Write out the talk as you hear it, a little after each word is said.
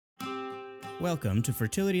Welcome to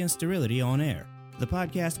Fertility and Sterility on Air, the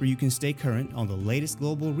podcast where you can stay current on the latest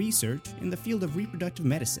global research in the field of reproductive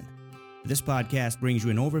medicine. This podcast brings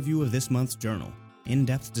you an overview of this month's journal,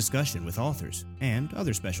 in-depth discussion with authors, and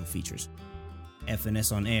other special features.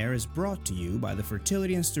 FNS on Air is brought to you by the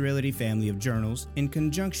Fertility and Sterility family of journals in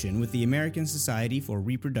conjunction with the American Society for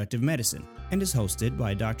Reproductive Medicine and is hosted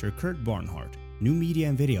by Dr. Kurt Barnhart, new media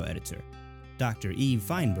and video editor, Dr. Eve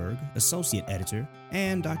Feinberg, associate editor,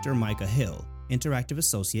 and Dr. Micah Hill, interactive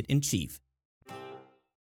associate-in-chief.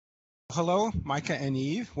 Hello, Micah and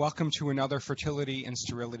Eve. Welcome to another Fertility and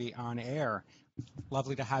Sterility on Air.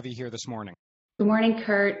 Lovely to have you here this morning. Good morning,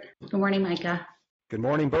 Kurt. Good morning, Micah. Good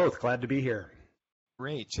morning, both. Glad to be here.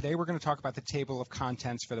 Great. Today we're going to talk about the table of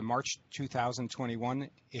contents for the March 2021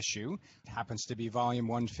 issue. It happens to be volume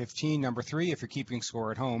 115, number 3, if you're keeping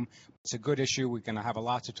score at home. It's a good issue. We're going to have a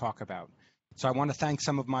lot to talk about. So I want to thank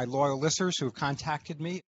some of my loyal listeners who have contacted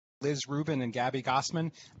me, Liz Rubin and Gabby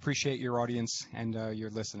Gossman. Appreciate your audience and your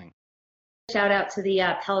listening. Shout out to the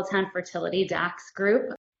Peloton Fertility Docs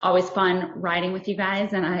group. Always fun riding with you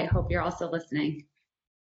guys, and I hope you're also listening.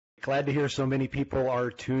 Glad to hear so many people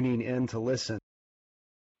are tuning in to listen.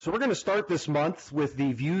 So we're going to start this month with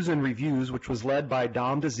the Views and Reviews, which was led by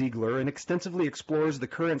Dom DeZiegler and extensively explores the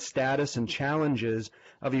current status and challenges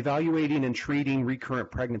of evaluating and treating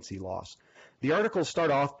recurrent pregnancy loss. The articles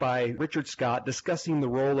start off by Richard Scott discussing the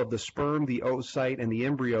role of the sperm, the oocyte, and the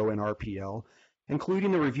embryo in RPL,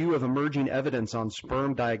 including the review of emerging evidence on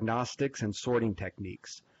sperm diagnostics and sorting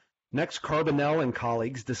techniques. Next, Carbonell and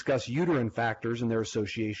colleagues discuss uterine factors and their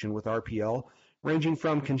association with RPL, ranging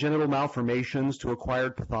from congenital malformations to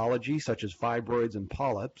acquired pathology such as fibroids and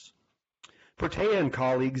polyps. Portea and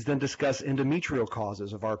colleagues then discuss endometrial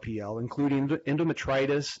causes of RPL, including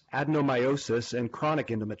endometritis, adenomyosis, and chronic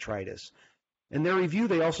endometritis. In their review,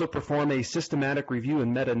 they also perform a systematic review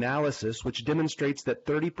and meta-analysis, which demonstrates that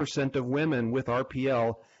 30% of women with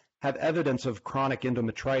RPL have evidence of chronic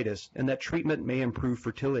endometritis and that treatment may improve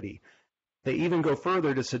fertility. They even go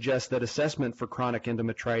further to suggest that assessment for chronic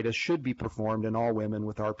endometritis should be performed in all women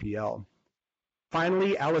with RPL.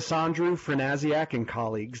 Finally, Alessandru Franaziak and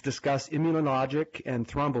colleagues discuss immunologic and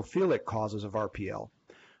thrombophilic causes of RPL.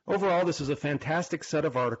 Overall, this is a fantastic set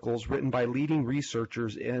of articles written by leading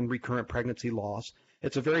researchers in recurrent pregnancy loss.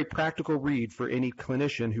 It's a very practical read for any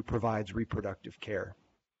clinician who provides reproductive care.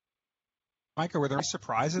 Micah, were there any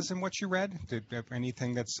surprises in what you read?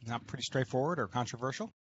 Anything that's not pretty straightforward or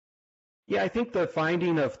controversial? Yeah, I think the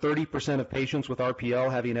finding of 30% of patients with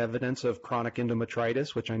RPL having evidence of chronic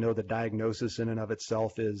endometritis, which I know the diagnosis in and of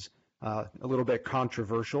itself is a little bit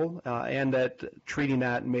controversial, and that treating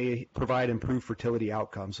that may provide improved fertility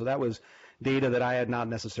outcomes. So that was data that I had not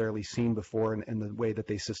necessarily seen before in the way that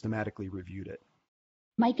they systematically reviewed it.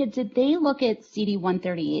 Micah, did they look at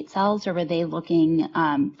CD138 cells, or were they looking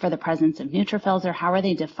for the presence of neutrophils, or how are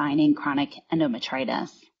they defining chronic endometritis?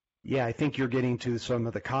 Yeah, I think you're getting to some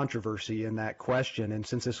of the controversy in that question. And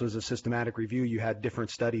since this was a systematic review, you had different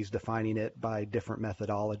studies defining it by different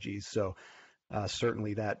methodologies. So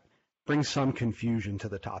certainly that brings some confusion to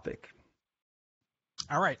the topic.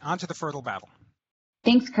 All right, on to the fertile battle.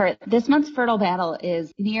 Thanks, Kurt. This month's fertile battle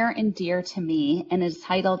is near and dear to me and is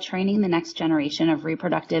titled Training the Next Generation of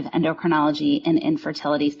Reproductive Endocrinology and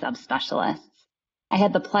Infertility Subspecialists. I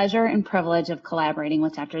had the pleasure and privilege of collaborating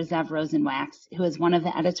with Dr. Zev Rosenwax, who is one of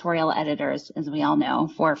the editorial editors, as we all know,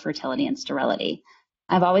 for Fertility and Sterility.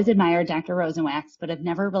 I've always admired Dr. Rosenwax, but have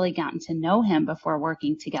never really gotten to know him before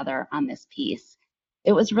working together on this piece.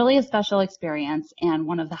 It was really a special experience and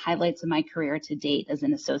one of the highlights of my career to date as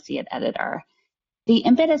an associate editor. The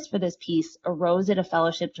impetus for this piece arose at a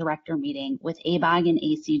fellowship director meeting with ABOG and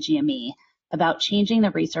ACGME about changing the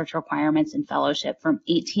research requirements in fellowship from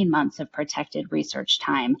 18 months of protected research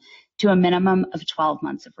time to a minimum of 12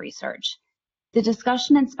 months of research. The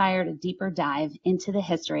discussion inspired a deeper dive into the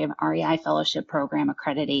history of REI Fellowship Program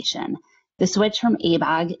accreditation, the switch from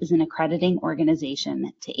ABOG as an accrediting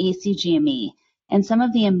organization to ACGME, and some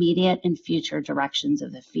of the immediate and future directions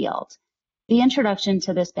of the field. The introduction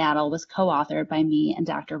to this battle was co-authored by me and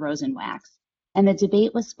Dr. Rosenwax, and the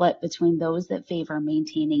debate was split between those that favor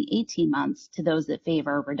maintaining 18 months to those that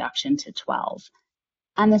favor reduction to 12.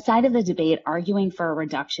 On the side of the debate arguing for a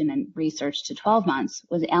reduction in research to 12 months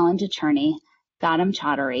was Alan DeCherney, Gautam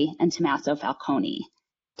Chaudhary, and Tommaso Falcone.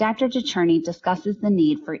 Dr. DeCherney discusses the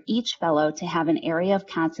need for each fellow to have an area of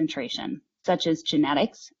concentration, such as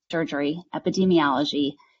genetics, surgery,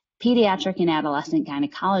 epidemiology, pediatric and adolescent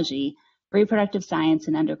gynecology, reproductive science,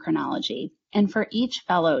 and endocrinology, and for each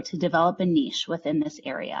fellow to develop a niche within this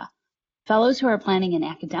area. Fellows who are planning an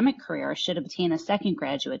academic career should obtain a second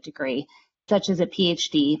graduate degree such as a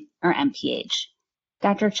PhD or MPH.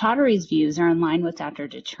 Dr. Chaudhry's views are in line with Dr.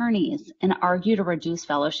 Decherney's and argue to reduce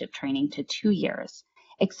fellowship training to 2 years,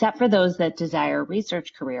 except for those that desire research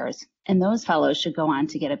careers, and those fellows should go on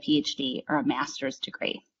to get a PhD or a master's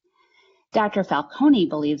degree. Dr. Falcone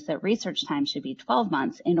believes that research time should be 12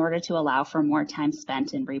 months in order to allow for more time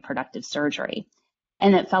spent in reproductive surgery,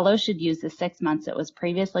 and that fellows should use the 6 months that was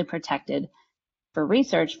previously protected for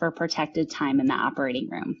research for protected time in the operating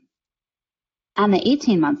room. On the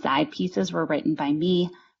 18-month side, pieces were written by me,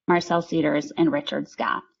 Marcel Cedars, and Richard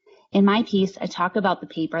Scott. In my piece, I talk about the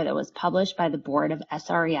paper that was published by the board of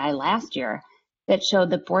SREI last year that showed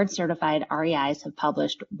that board-certified REIs have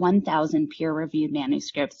published 1,000 peer-reviewed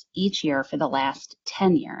manuscripts each year for the last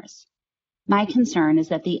 10 years. My concern is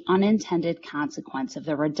that the unintended consequence of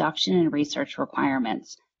the reduction in research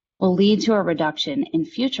requirements will lead to a reduction in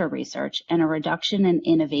future research and a reduction in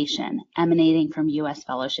innovation emanating from U.S.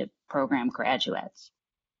 fellowship program graduates.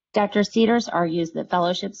 Dr. Cedars argues that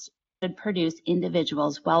fellowships should produce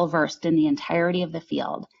individuals well-versed in the entirety of the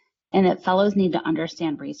field, and that fellows need to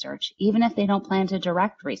understand research, even if they don't plan to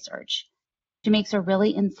direct research. She makes a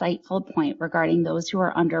really insightful point regarding those who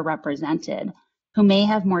are underrepresented, who may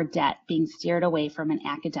have more debt being steered away from an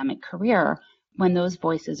academic career when those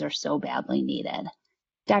voices are so badly needed.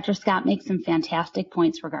 Dr. Scott makes some fantastic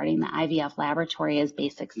points regarding the IVF laboratory as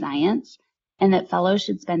basic science, and that fellows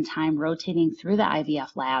should spend time rotating through the IVF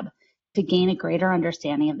lab to gain a greater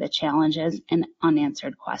understanding of the challenges and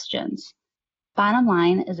unanswered questions. Bottom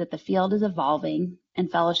line is that the field is evolving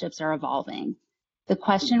and fellowships are evolving. The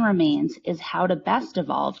question remains is how to best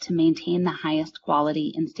evolve to maintain the highest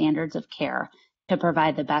quality and standards of care to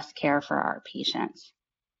provide the best care for our patients.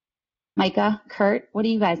 Micah, Kurt, what do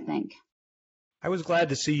you guys think? I was glad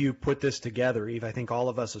to see you put this together, Eve. I think all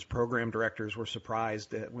of us as program directors were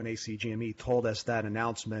surprised when ACGME told us that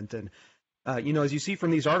announcement. And as you see from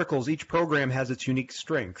these articles, each program has its unique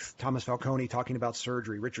strength. Thomas Falcone talking about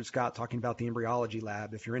surgery, Richard Scott talking about the embryology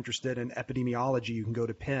lab. If you're interested in epidemiology, you can go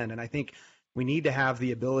to Penn. And I think we need to have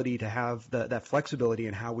the ability to have that flexibility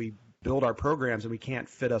in how we build our programs, and we can't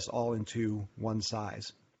fit us all into one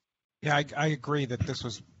size. Yeah, I agree that this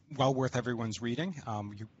was well worth everyone's reading,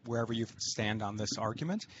 wherever you stand on this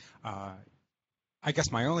argument. I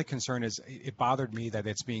guess my only concern is it bothered me that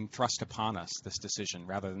it's being thrust upon us, this decision,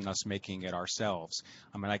 rather than us making it ourselves.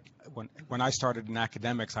 I mean, when I started in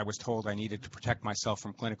academics, I was told I needed to protect myself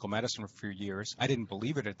from clinical medicine for a few years. I didn't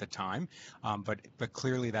believe it at the time, but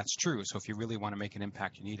clearly that's true. So if you really want to make an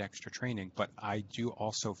impact, you need extra training. But I do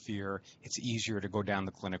also fear it's easier to go down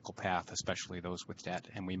the clinical path, especially those with debt,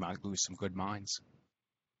 and we might lose some good minds.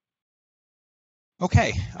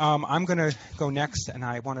 Okay, I'm going to go next, and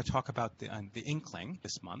I want to talk about the Inkling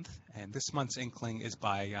this month. And this month's Inkling is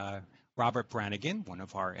by Robert Brannigan, one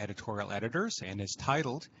of our editorial editors, and is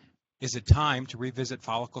titled, "Is it Time to Revisit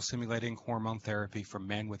Follicle-Stimulating Hormone Therapy for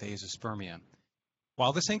Men with Azoospermia?"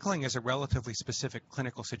 While this Inkling is a relatively specific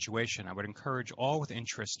clinical situation, I would encourage all with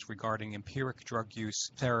interest regarding empiric drug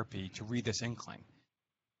use therapy to read this Inkling.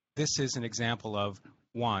 This is an example of,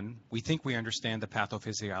 1, we think we understand the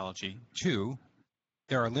pathophysiology. 2,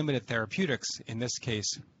 there are limited therapeutics, in this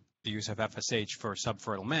case, the use of FSH for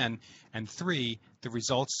subfertile men. And 3, the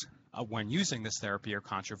results when using this therapy are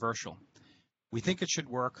controversial. We think it should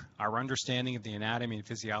work. Our understanding of the anatomy and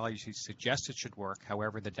physiology suggests it should work.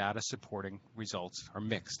 However, the data supporting results are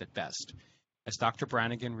mixed at best. As Dr.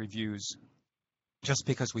 Brannigan reviews, just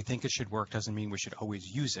because we think it should work doesn't mean we should always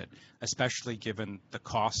use it, especially given the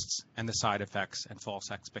costs and the side effects and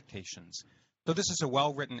false expectations. So this is a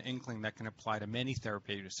well-written Inkling that can apply to many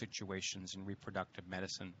therapeutic situations in reproductive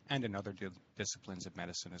medicine and in other disciplines of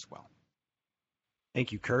medicine as well.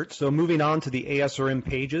 Thank you, Kurt. So moving on to the ASRM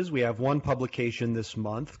pages, we have one publication this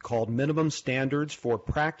month called Minimum Standards for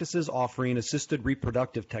Practices Offering Assisted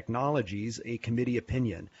Reproductive Technologies, a Committee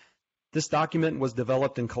Opinion. This document was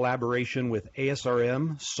developed in collaboration with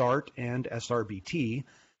ASRM, SART, and SRBT.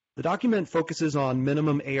 The document focuses on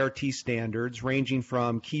minimum ART standards ranging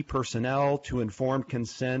from key personnel to informed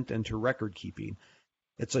consent and to record keeping.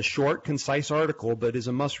 It's a short, concise article, but is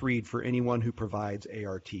a must-read for anyone who provides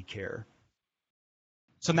ART care.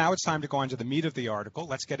 So now it's time to go on to the meat of the article.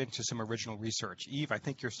 Let's get into some original research. Eve, I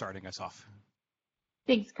think you're starting us off.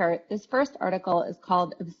 Thanks, Kurt. This first article is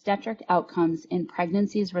called Obstetric Outcomes in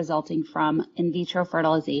Pregnancies Resulting from In Vitro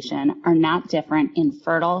Fertilization Are Not Different in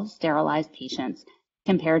Fertile, Sterilized Patients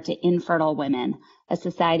Compared to Infertile Women, a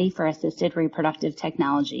Society for Assisted Reproductive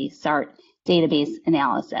Technology, SART, database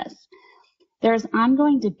analysis. There is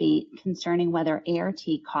ongoing debate concerning whether ART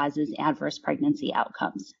causes adverse pregnancy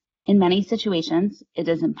outcomes. In many situations, it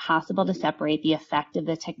is impossible to separate the effect of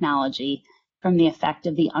the technology from the effect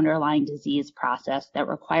of the underlying disease process that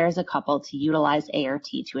requires a couple to utilize ART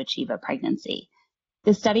to achieve a pregnancy.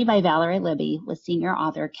 The study by Valerie Libby with senior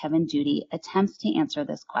author Kevin Doody attempts to answer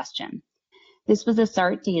this question. This was a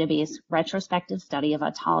SART database retrospective study of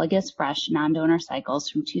autologous fresh non-donor cycles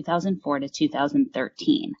from 2004 to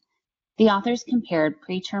 2013. The authors compared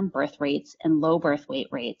preterm birth rates and low birth weight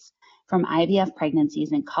rates from IVF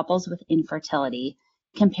pregnancies in couples with infertility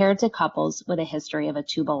compared to couples with a history of a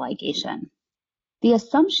tubal ligation. The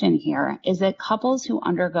assumption here is that couples who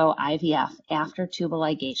undergo IVF after tubal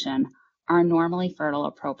ligation are a normally fertile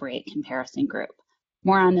appropriate comparison group.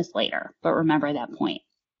 More on this later, but remember that point.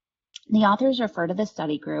 The authors refer to the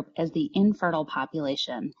study group as the infertile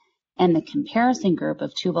population and the comparison group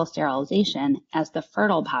of tubal sterilization as the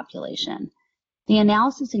fertile population. The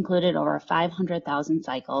analysis included over 500,000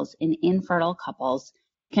 cycles in infertile couples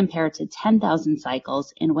compared to 10,000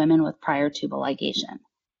 cycles in women with prior tubal ligation.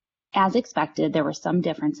 As expected, there were some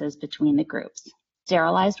differences between the groups.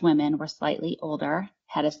 Sterilized women were slightly older,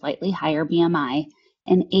 had a slightly higher BMI,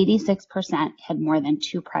 and 86% had more than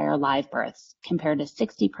 2 prior live births, compared to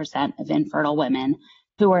 60% of infertile women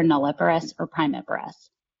who were nulliparous or primiparous.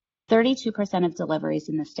 32% of deliveries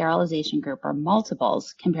in the sterilization group are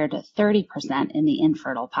multiples, compared to 30% in the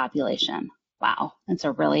infertile population. Wow, that's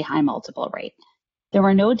a really high multiple rate. There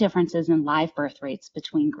were no differences in live birth rates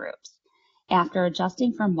between groups. After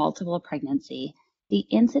adjusting for multiple pregnancy, the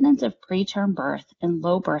incidence of preterm birth and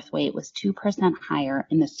low birth weight was 2% higher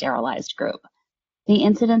in the sterilized group. The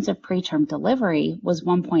incidence of preterm delivery was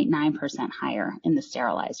 1.9% higher in the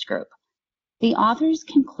sterilized group. The authors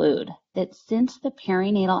conclude that since the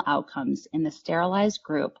perinatal outcomes in the sterilized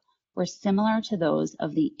group were similar to those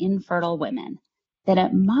of the infertile women, that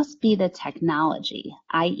it must be the technology,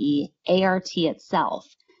 i.e. ART itself,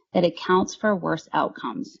 that accounts for worse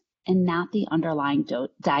outcomes and not the underlying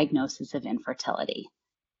diagnosis of infertility.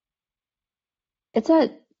 It's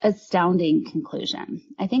an astounding conclusion.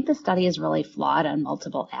 I think the study is really flawed on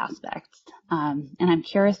multiple aspects, and I'm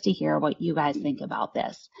curious to hear what you guys think about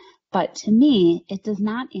this. But to me, it does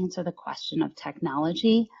not answer the question of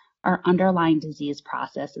technology or underlying disease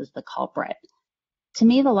process as the culprit. To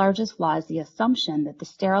me, the largest flaw is the assumption that the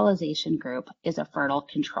sterilization group is a fertile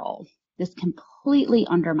control. This completely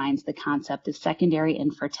undermines the concept of secondary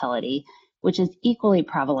infertility, which is equally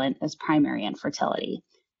prevalent as primary infertility.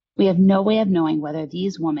 We have no way of knowing whether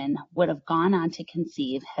these women would have gone on to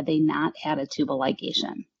conceive had they not had a tubal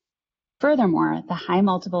ligation. Furthermore, the high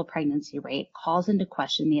multiple pregnancy rate calls into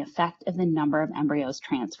question the effect of the number of embryos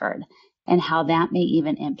transferred and how that may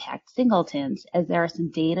even impact singletons, as there are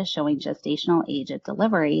some data showing gestational age at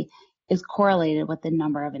delivery is correlated with the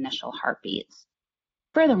number of initial heartbeats.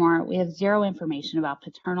 Furthermore, we have zero information about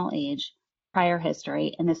paternal age, prior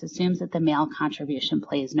history, and this assumes that the male contribution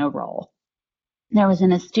plays no role. There was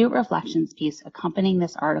an astute reflections piece accompanying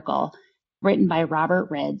this article written by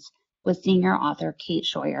Robert Ridds with senior author Kate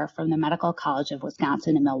Scheuer from the Medical College of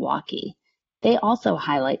Wisconsin in Milwaukee. They also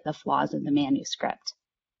highlight the flaws of the manuscript.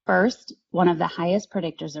 First, one of the highest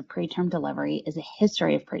predictors of preterm delivery is a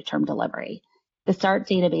history of preterm delivery. The SART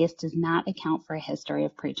database does not account for a history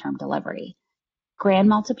of preterm delivery. Grand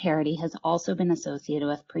multiparity has also been associated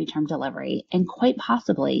with preterm delivery, and quite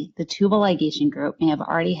possibly the tubal ligation group may have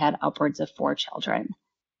already had upwards of 4 children.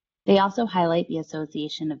 They also highlight the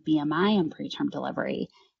association of BMI and preterm delivery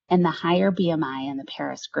and the higher BMI in the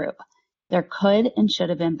Paris group. There could and should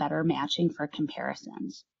have been better matching for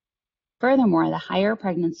comparisons. Furthermore, the higher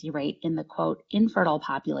pregnancy rate in the, quote, infertile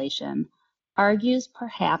population argues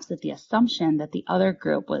perhaps that the assumption that the other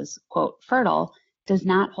group was, quote, fertile does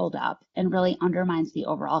not hold up and really undermines the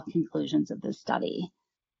overall conclusions of this study.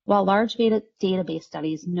 While large database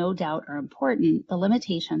studies no doubt are important, the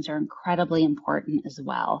limitations are incredibly important as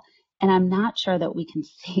well. And I'm not sure that we can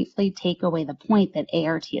safely take away the point that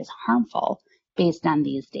ART is harmful based on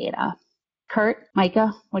these data. Kurt,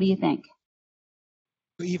 Micah, what do you think?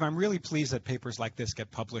 Eve, I'm really pleased that papers like this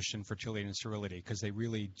get published in Fertility and Sterility because they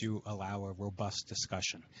really do allow a robust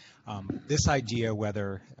discussion. This idea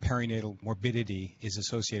whether perinatal morbidity is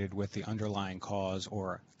associated with the underlying cause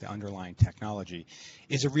or the underlying technology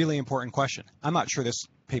is a really important question. I'm not sure this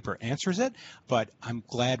paper answers it, but I'm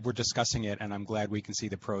glad we're discussing it, and I'm glad we can see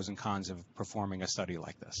the pros and cons of performing a study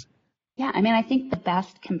like this. Yeah, I mean, I think the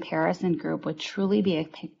best comparison group would truly be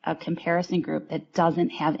a comparison group that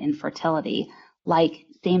doesn't have infertility, like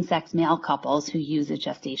same-sex male couples who use a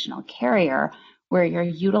gestational carrier, where you're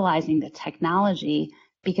utilizing the technology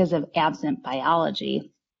because of absent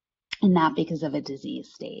biology and not because of a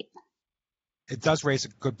disease state. It does raise a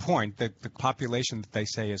good point that the population that they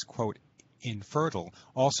say is, quote, infertile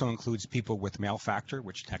also includes people with male factor,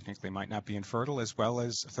 which technically might not be infertile, as well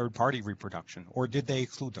as third-party reproduction? Or did they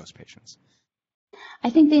exclude those patients? I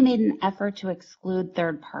think they made an effort to exclude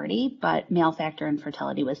third party, but male factor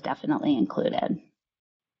infertility was definitely included.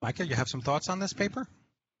 Micah, you have some thoughts on this paper?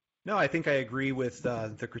 No, I think I agree with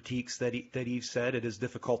the critiques that Eve said. It is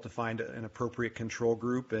difficult to find an appropriate control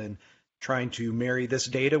group, and trying to marry this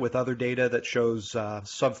data with other data that shows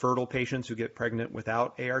subfertile patients who get pregnant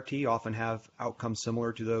without ART often have outcomes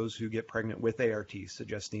similar to those who get pregnant with ART,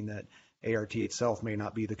 suggesting that ART itself may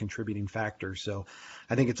not be the contributing factor. So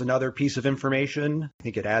I think it's another piece of information. I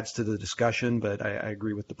think it adds to the discussion, but I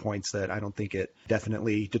agree with the points that I don't think it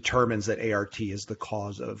definitely determines that ART is the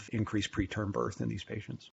cause of increased preterm birth in these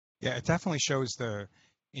patients. Yeah, it definitely shows the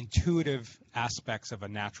intuitive aspects of a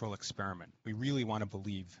natural experiment. We really want to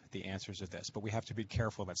believe the answers of this, but we have to be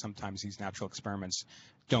careful that sometimes these natural experiments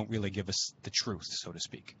don't really give us the truth, so to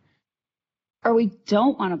speak. Or we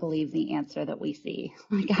don't want to believe the answer that we see.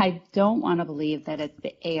 Like, I don't want to believe that it's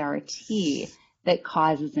the ART that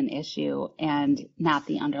causes an issue and not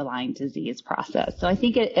the underlying disease process. So I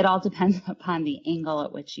think it all depends upon the angle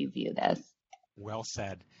at which you view this. Well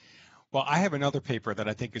said. Well, I have another paper that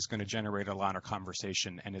I think is going to generate a lot of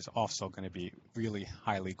conversation and is also going to be really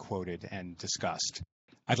highly quoted and discussed.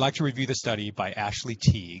 I'd like to review the study by Ashley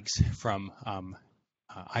Teagues from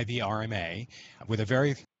IVRMA with a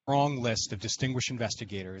very strong list of distinguished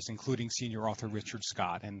investigators, including senior author Richard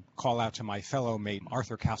Scott, and call out to my fellow mate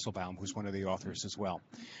Arthur Kasselbaum, who's one of the authors as well.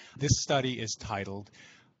 This study is titled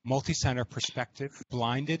Multicenter Prospective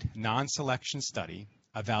Blinded Non-Selection Study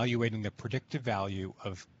Evaluating the Predictive Value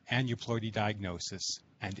of Aneuploidy Diagnosis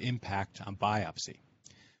and Impact on Biopsy.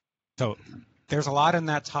 So there's a lot in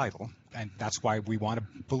that title, and that's why we want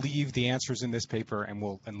to believe the answers in this paper,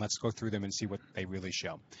 and let's go through them and see what they really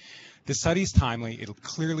show. The study is timely. It'll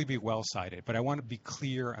clearly be well cited, but I want to be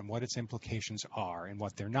clear on what its implications are and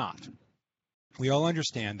what they're not. We all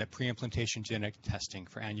understand that pre-implantation genetic testing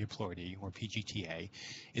for aneuploidy, or PGTA,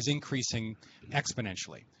 is increasing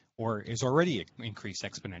exponentially, or is already increased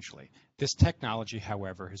exponentially. This technology,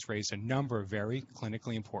 however, has raised a number of very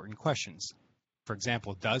clinically important questions. For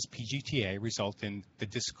example, does PGTA result in the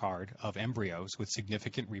discard of embryos with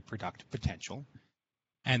significant reproductive potential?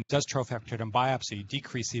 And does trophectoderm biopsy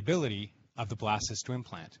decrease the ability of the blastocyst to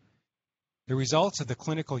implant? The results of the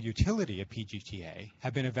clinical utility of PGTA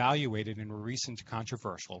have been evaluated in a recent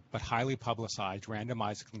controversial but highly publicized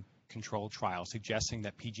randomized controlled trial suggesting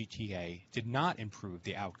that PGTA did not improve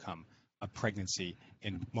the outcome of pregnancy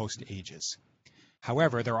in most ages.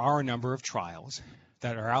 However, there are a number of trials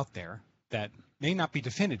that are out there that may not be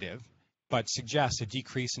definitive, but suggest a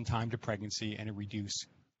decrease in time to pregnancy and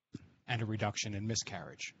a reduction in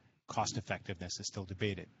miscarriage. Cost effectiveness is still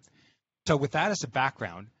debated. So with that as a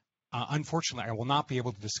background, unfortunately, I will not be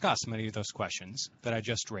able to discuss many of those questions that I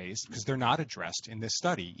just raised because they're not addressed in this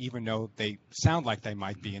study, even though they sound like they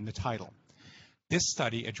might be in the title. This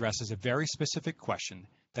study addresses a very specific question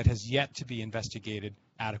that has yet to be investigated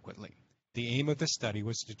adequately. The aim of the study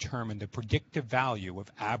was to determine the predictive value of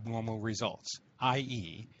abnormal results,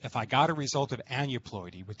 i.e., if I got a result of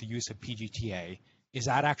aneuploidy with the use of PGTA, is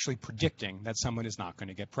that actually predicting that someone is not going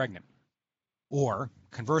to get pregnant? Or,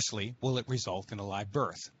 conversely, will it result in a live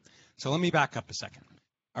birth? So let me back up a second.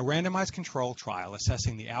 A randomized control trial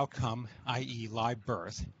assessing the outcome, i.e. live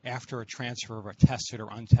birth, after a transfer of a tested or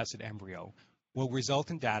untested embryo will result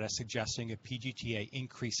in data suggesting if PGTA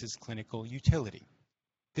increases clinical utility.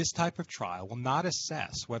 This type of trial will not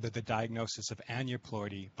assess whether the diagnosis of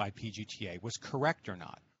aneuploidy by PGTA was correct or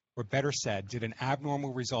not, or better said, did an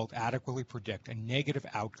abnormal result adequately predict a negative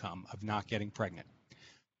outcome of not getting pregnant.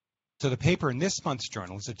 So the paper in this month's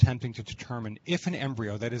journal is attempting to determine if an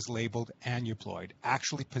embryo that is labeled aneuploid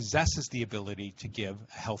actually possesses the ability to give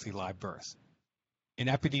a healthy live birth. In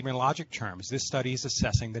epidemiologic terms, this study is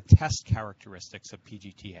assessing the test characteristics of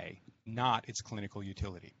PGTA, not its clinical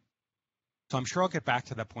utility. So I'm sure I'll get back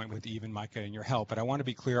to that point with Eve and Micah and your help, but I want to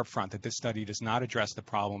be clear up front that this study does not address the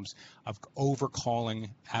problems of overcalling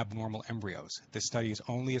abnormal embryos. This study is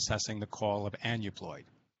only assessing the call of aneuploid.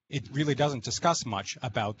 It really doesn't discuss much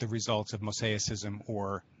about the results of mosaicism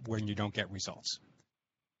or when you don't get results.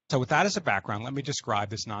 So with that as a background, let me describe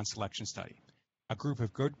this non-selection study. A group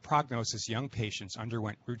of good prognosis young patients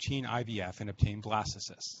underwent routine IVF and obtained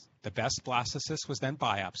blastocysts. The best blastocyst was then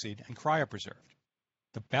biopsied and cryopreserved.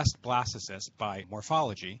 The best blastocyst by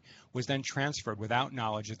morphology was then transferred without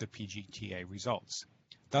knowledge of the PGTA results.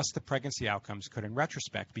 Thus, the pregnancy outcomes could in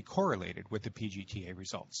retrospect be correlated with the PGTA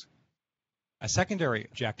results. A secondary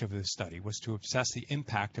objective of the study was to assess the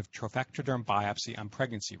impact of trophectoderm biopsy on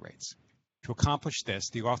pregnancy rates. To accomplish this,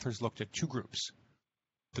 the authors looked at two groups.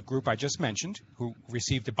 The group I just mentioned, who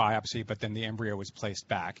received a biopsy, but then the embryo was placed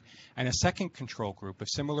back, and a second control group of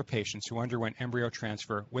similar patients who underwent embryo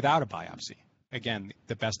transfer without a biopsy. Again,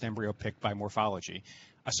 the best embryo picked by morphology,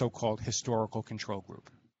 a so-called historical control group.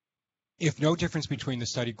 If no difference between the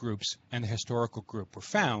study groups and the historical group were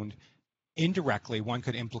found, indirectly, one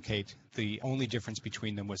could implicate the only difference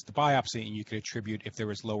between them was the biopsy, and you could attribute if there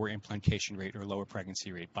was lower implantation rate or lower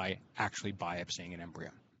pregnancy rate by actually biopsying an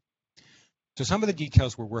embryo. So some of the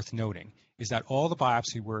details were worth noting is that all the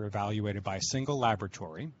biopsies were evaluated by a single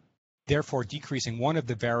laboratory, therefore decreasing one of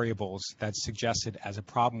the variables that's suggested as a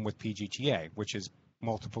problem with PGTA, which is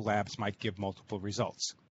multiple labs might give multiple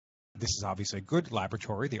results. This is obviously a good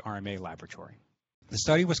laboratory, the RMA laboratory. The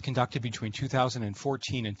study was conducted between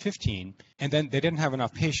 2014 and 15, and then they didn't have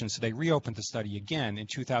enough patients, so they reopened the study again in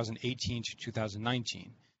 2018 to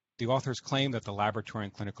 2019. The authors claim that the laboratory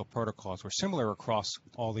and clinical protocols were similar across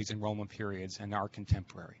all these enrollment periods and are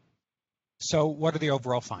contemporary. So what are the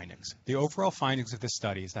overall findings? The overall findings of this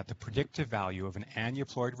study is that the predictive value of an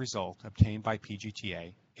aneuploid result obtained by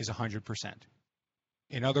PGTA is 100%.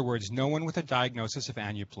 In other words, no one with a diagnosis of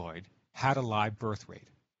aneuploid had a live birth rate.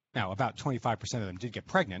 Now, about 25% of them did get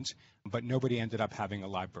pregnant, but nobody ended up having a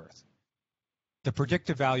live birth. The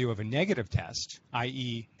predictive value of a negative test,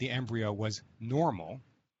 i.e. the embryo was normal,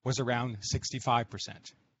 was around 65%,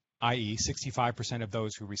 i.e. 65% of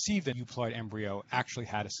those who received an euploid embryo actually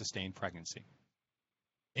had a sustained pregnancy.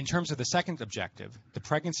 In terms of the second objective, the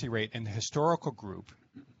pregnancy rate in the historical group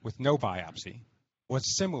with no biopsy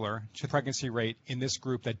was similar to the pregnancy rate in this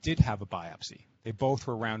group that did have a biopsy. They both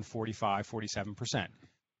were around 45, 47%,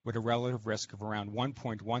 with a relative risk of around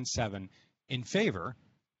 1.17 in favor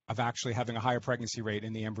of actually having a higher pregnancy rate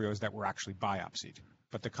in the embryos that were actually biopsied,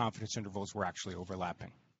 but the confidence intervals were actually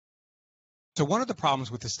overlapping. So one of the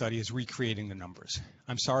problems with the study is recreating the numbers.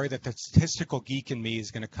 I'm sorry that the statistical geek in me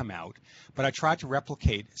is going to come out, but I tried to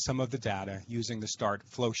replicate some of the data using the START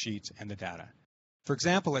flow sheets and the data. For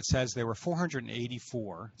example, it says there were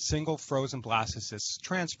 484 single frozen blastocysts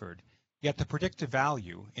transferred, yet the predictive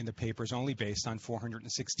value in the paper is only based on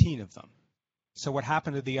 416 of them. So what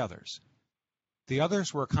happened to the others? The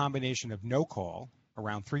others were a combination of no call,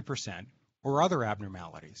 around 3%, or other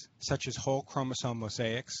abnormalities, such as whole chromosome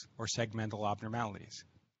mosaics or segmental abnormalities.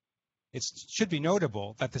 It should be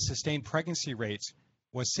notable that the sustained pregnancy rates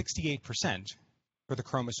was 68% for the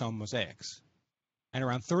chromosome mosaics and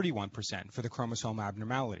around 31% for the chromosome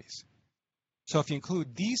abnormalities. So if you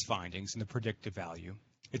include these findings in the predictive value,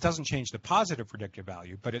 it doesn't change the positive predictive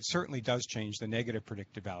value, but it certainly does change the negative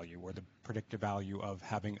predictive value or the predictive value of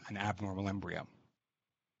having an abnormal embryo.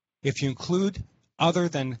 If you include other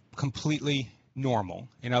than completely normal,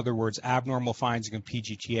 in other words, abnormal findings in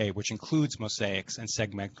PGTA, which includes mosaics and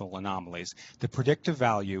segmental anomalies, the predictive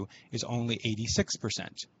value is only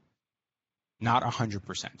 86%, not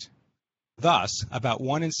 100%. Thus, about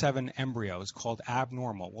 1 in 7 embryos called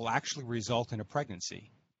abnormal will actually result in a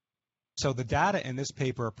pregnancy. So the data in this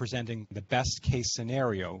paper are presenting the best case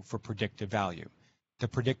scenario for predictive value, the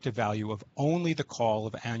predictive value of only the call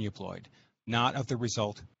of aneuploid, not of the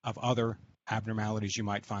result of other abnormalities you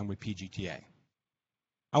might find with PGTA.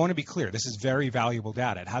 I want to be clear, this is very valuable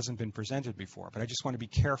data. It hasn't been presented before, but I just want to be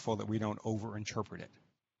careful that we don't overinterpret it.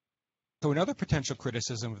 So another potential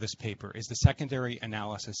criticism of this paper is the secondary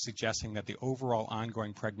analysis suggesting that the overall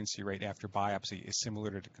ongoing pregnancy rate after biopsy is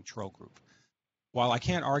similar to the control group. While I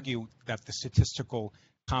can't argue that the statistical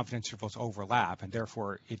confidence intervals overlap and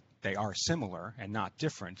therefore they are similar and not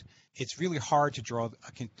different, it's really hard to draw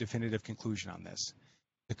a definitive conclusion on this.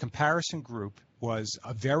 The comparison group was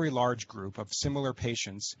a very large group of similar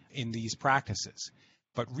patients in these practices,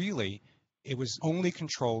 but really it was only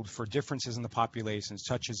controlled for differences in the population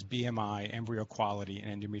such as BMI, embryo quality,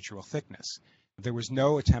 and endometrial thickness. There was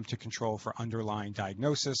no attempt to control for underlying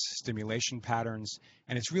diagnosis, stimulation patterns,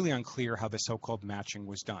 and it's really unclear how the so-called matching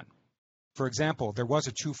was done. For example, there was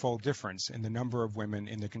a twofold difference in the number of women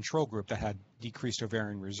in the control group that had decreased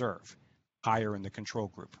ovarian reserve, higher in the control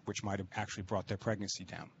group, which might have actually brought their pregnancy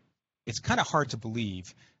down. It's kind of hard to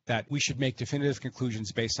believe that we should make definitive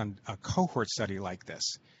conclusions based on a cohort study like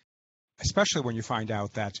this, especially when you find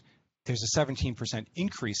out that there's a 17%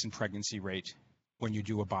 increase in pregnancy rate when you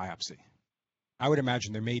do a biopsy. I would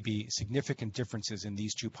imagine there may be significant differences in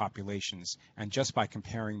these two populations, and just by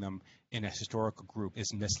comparing them in a historical group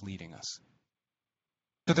is misleading us.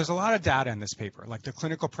 So there's a lot of data in this paper, like the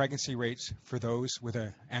clinical pregnancy rates for those with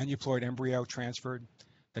an aneuploid embryo transferred,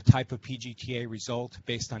 the type of PGTA result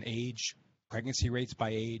based on age, pregnancy rates by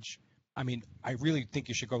age. I mean, I really think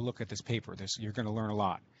you should go look at this paper. You're going to learn a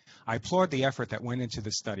lot. I applaud the effort that went into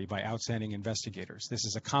this study by outstanding investigators. This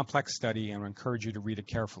is a complex study, and I encourage you to read it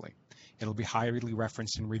carefully. It'll be highly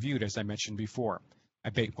referenced and reviewed, as I mentioned before. I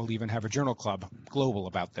bet we'll even have a journal club global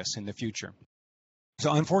about this in the future.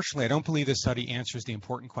 So unfortunately, I don't believe this study answers the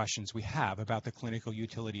important questions we have about the clinical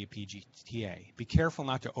utility of PGTA. Be careful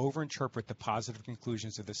not to overinterpret the positive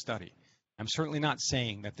conclusions of the study. I'm certainly not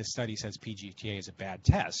saying that this study says PGTA is a bad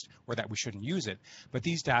test or that we shouldn't use it, but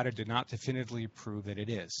these data do not definitively prove that it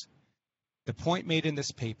is. The point made in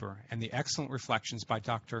this paper and the excellent reflections by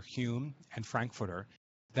Dr. Hume and Frankfurter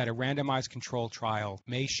that a randomized controlled trial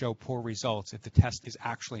may show poor results if the test is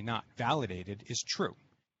actually not validated is true.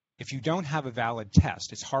 If you don't have a valid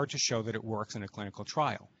test, it's hard to show that it works in a clinical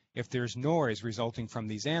trial. If there's noise resulting from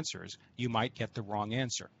these answers, you might get the wrong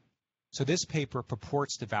answer. So this paper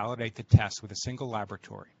purports to validate the test with a single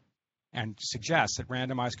laboratory and suggests that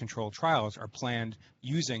randomized controlled trials are planned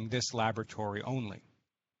using this laboratory only.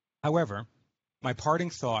 However, my parting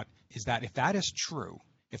thought is that if that is true,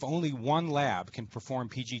 if only one lab can perform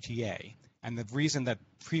PGTA, and the reason that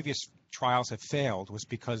previous trials have failed was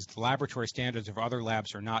because the laboratory standards of other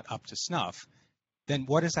labs are not up to snuff, then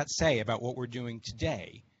what does that say about what we're doing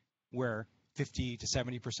today, where 50 to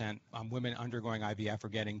 70% women undergoing IVF are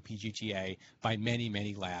getting PGTA by many,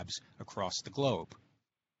 many labs across the globe?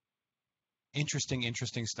 Interesting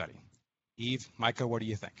study. Eve, Micah, what do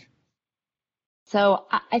you think? So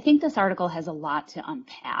I think this article has a lot to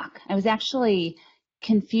unpack. I was actually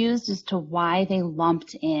confused as to why they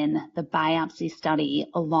lumped in the biopsy study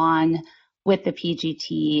along with the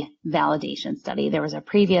PGT validation study. There was a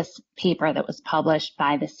previous paper that was published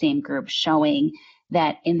by the same group showing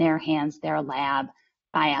that in their hands, their lab,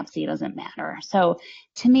 biopsy doesn't matter. So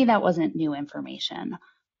to me, that wasn't new information.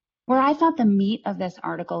 Where I thought the meat of this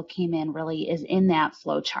article came in really is in that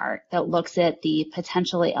flow chart that looks at the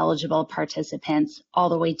potentially eligible participants all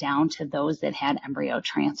the way down to those that had embryo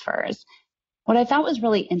transfers. What I thought was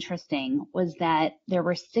really interesting was that there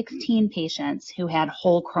were 16 patients who had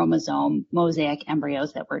whole chromosome mosaic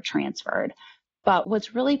embryos that were transferred. But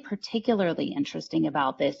what's really particularly interesting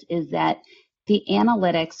about this is that the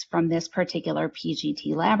analytics from this particular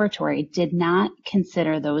PGT laboratory did not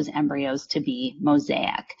consider those embryos to be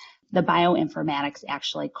mosaic. The bioinformatics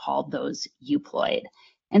actually called those euploid.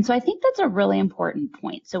 And so I think that's a really important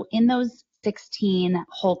point. So in those 16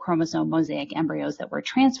 whole chromosome mosaic embryos that were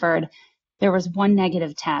transferred, there was one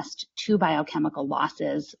negative test, 2 biochemical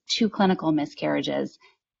losses, 2 clinical miscarriages,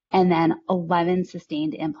 and then 11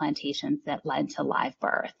 sustained implantations that led to live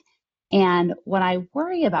birth. And what I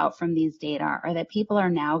worry about from these data are that people are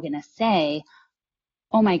now going to say,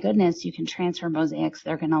 oh my goodness, you can transfer mosaics,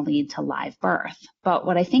 they're going to lead to live birth. But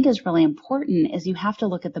what I think is really important is you have to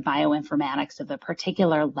look at the bioinformatics of the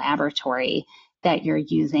particular laboratory that you're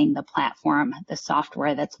using, the platform, the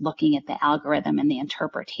software that's looking at the algorithm and the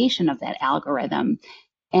interpretation of that algorithm.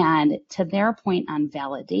 And to their point on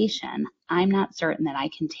validation, I'm not certain that I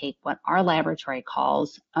can take what our laboratory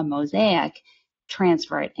calls a mosaic,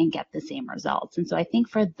 transfer it, and get the same results. And so I think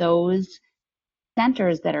for those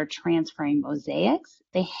centers that are transferring mosaics,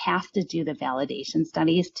 they have to do the validation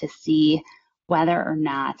studies to see whether or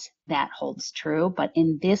not that holds true. But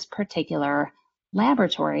in this particular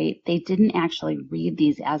laboratory, they didn't actually read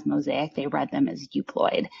these as mosaic, they read them as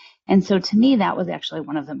euploid. And so to me, that was actually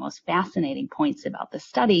one of the most fascinating points about the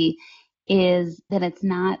study, is that it's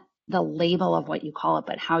not the label of what you call it,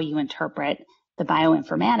 but how you interpret the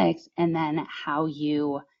bioinformatics and then how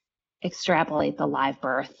you extrapolate the live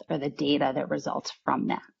birth or the data that results from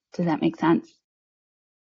that. Does that make sense?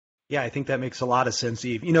 Yeah, I think that makes a lot of sense,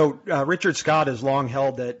 Eve. You know, Richard Scott has long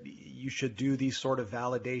held that you should do these sort of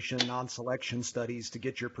validation, non-selection studies to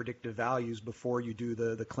get your predictive values before you do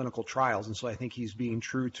the clinical trials. And so I think he's being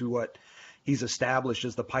true to what he's established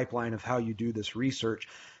as the pipeline of how you do this research.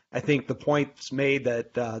 I think the point's made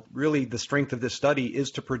that really the strength of this study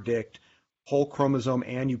is to predict whole chromosome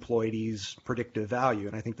aneuploidy's predictive value.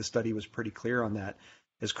 And I think the study was pretty clear on that.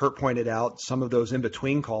 As Kurt pointed out, some of those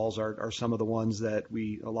in-between calls are some of the ones that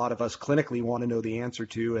a lot of us clinically want to know the answer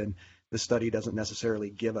to, and the study doesn't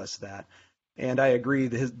necessarily give us that. And I agree,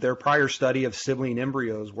 their prior study of sibling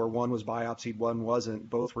embryos, where one was biopsied, one wasn't,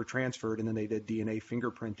 both were transferred, and then they did DNA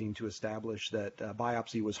fingerprinting to establish that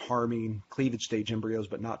biopsy was harming cleavage stage embryos,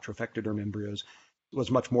 but not trophectoderm embryos. It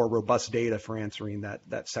was much more robust data for answering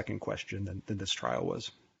that second question than this trial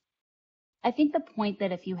was. I think the point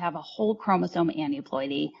that if you have a whole chromosome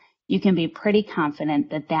aneuploidy, you can be pretty confident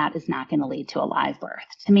that that is not going to lead to a live birth.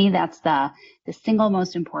 To me, that's the single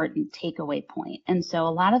most important takeaway point. And so a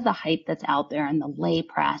lot of the hype that's out there in the lay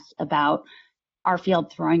press about our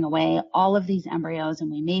field throwing away all of these embryos and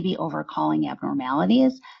we may be overcalling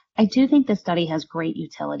abnormalities, I do think the study has great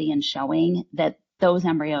utility in showing that those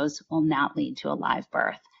embryos will not lead to a live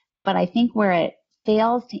birth. But I think where it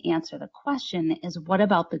fails to answer the question is, what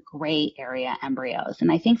about the gray area embryos?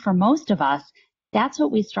 And I think for most of us, that's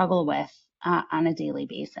what we struggle with on a daily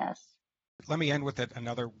basis. Let me end with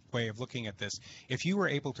another way of looking at this. If you were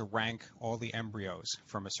able to rank all the embryos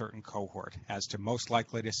from a certain cohort as to most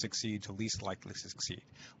likely to succeed to least likely to succeed,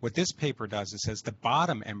 what this paper does is says the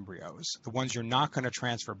bottom embryos, the ones you're not going to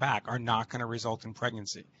transfer back, are not going to result in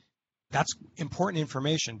pregnancy. That's important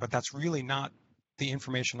information, but that's really not the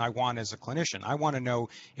information I want as a clinician. I want to know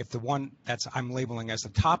if the one I'm labeling as the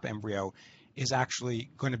top embryo is actually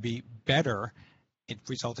going to be better in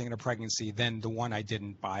resulting in a pregnancy than the one I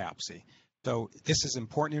didn't biopsy. So this is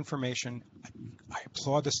important information. I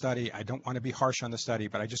applaud the study. I don't want to be harsh on the study,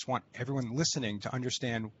 but I just want everyone listening to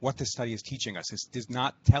understand what this study is teaching us. It does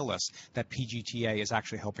not tell us that PGTA is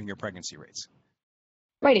actually helping your pregnancy rates.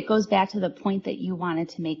 Right. It goes back to the point that you wanted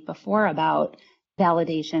to make before about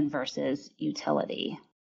validation versus utility.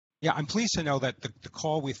 Yeah, I'm pleased to know that the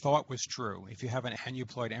call we thought was true. If you have an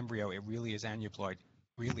aneuploid embryo, it really is aneuploid,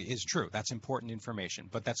 really is true. That's important information,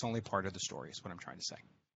 but that's only part of the story is what I'm trying to say.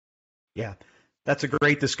 Yeah, that's a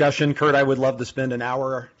great discussion. Kurt, I would love to spend an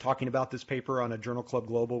hour talking about this paper on a Journal Club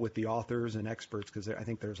Global with the authors and experts, because I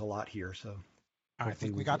think there's a lot here. So I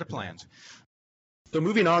think we got it planned. So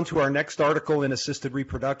moving on to our next article in assisted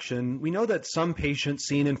reproduction, we know that some patients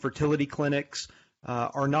seen in fertility clinics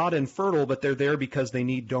are not infertile, but they're there because they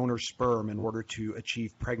need donor sperm in order to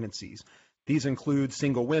achieve pregnancies. These include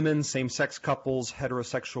single women, same-sex couples,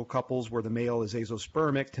 heterosexual couples where the male is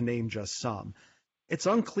azoospermic, to name just some. It's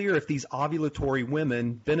unclear if these ovulatory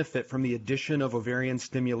women benefit from the addition of ovarian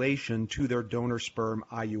stimulation to their donor sperm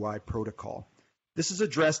IUI protocol. This is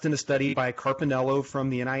addressed in a study by Carpinello from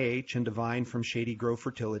the NIH and Devine from Shady Grove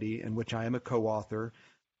Fertility, in which I am a co-author,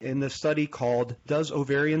 in the study called "Does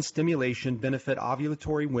Ovarian Stimulation Benefit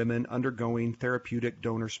Ovulatory Women Undergoing Therapeutic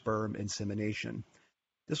Donor Sperm Insemination?"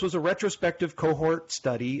 This was a retrospective cohort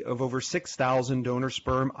study of over 6,000 donor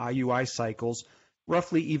sperm IUI cycles,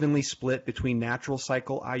 roughly evenly split between natural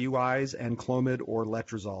cycle IUIs and Clomid or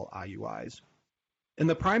Letrozole IUIs. In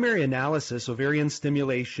the primary analysis, ovarian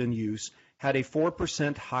stimulation use had a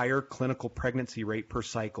 4% higher clinical pregnancy rate per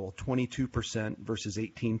cycle, 22% versus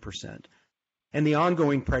 18%. And the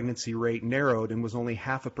ongoing pregnancy rate narrowed and was only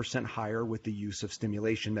 0.5% higher with the use of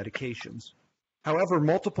stimulation medications. However,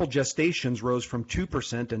 multiple gestations rose from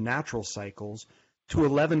 2% in natural cycles to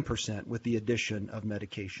 11% with the addition of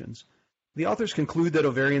medications. The authors conclude that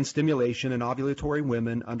ovarian stimulation in ovulatory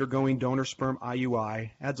women undergoing donor sperm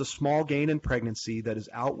IUI adds a small gain in pregnancy that is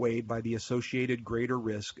outweighed by the associated greater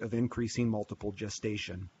risk of increasing multiple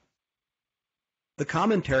gestation. The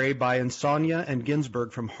commentary by Insania and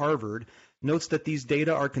Ginsberg from Harvard notes that these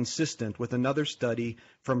data are consistent with another study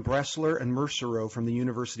from Bressler and Mercereau from the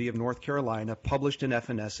University of North Carolina published in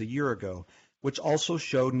FNS a year ago, which also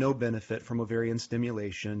showed no benefit from ovarian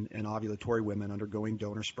stimulation in ovulatory women undergoing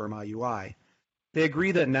donor sperm IUI. They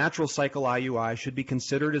agree that natural cycle IUI should be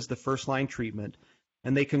considered as the first-line treatment,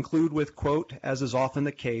 and they conclude with, quote, "As is often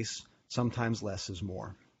the case, sometimes less is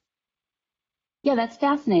more." Yeah, that's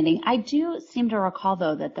fascinating. I do seem to recall,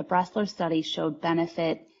 though, that the Bressler study showed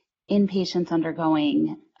benefit in patients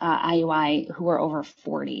undergoing IUI who were over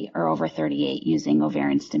 40 or over 38 using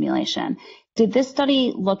ovarian stimulation. Did this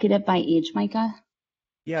study look at it by age, Micah?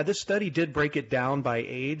 Yeah, this study did break it down by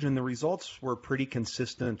age, and the results were pretty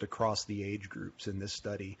consistent across the age groups in this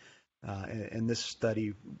study. And this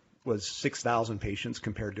study was 6,000 patients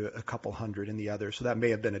compared to a couple hundred in the other. So that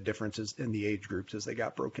may have been a difference in the age groups as they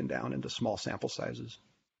got broken down into small sample sizes.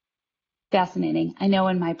 Fascinating. I know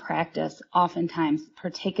in my practice, oftentimes,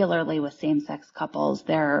 particularly with same-sex couples,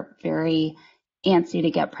 they're very antsy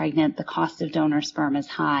to get pregnant. The cost of donor sperm is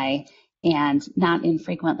high, and not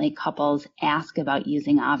infrequently couples ask about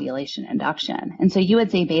using ovulation induction. And so you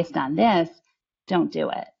would say, based on this, don't do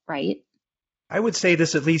it, right? I would say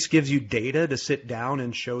this at least gives you data to sit down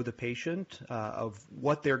and show the patient of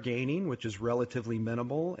what they're gaining, which is relatively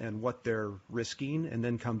minimal, and what they're risking, and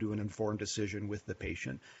then come to an informed decision with the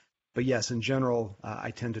patient. But yes, in general,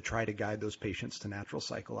 I tend to try to guide those patients to natural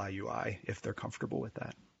cycle IUI if they're comfortable with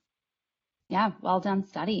that. Yeah, well done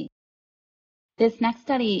study. This next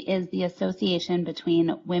study is the association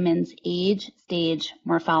between women's age, stage,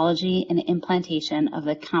 morphology, and implantation of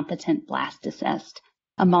the competent blastocyst,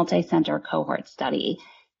 a multi-center cohort study.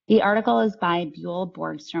 The article is by Buell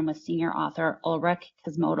Borgstrom with senior author Ulrik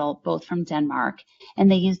Kosmodal, both from Denmark, and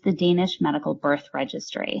they used the Danish Medical Birth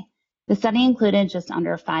Registry. The study included just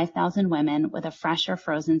under 5,000 women with a fresh or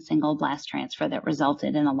frozen single blast transfer that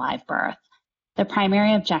resulted in a live birth. The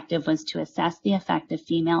primary objective was to assess the effect of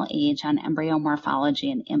female age on embryo morphology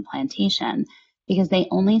and implantation. Because they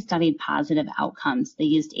only studied positive outcomes, they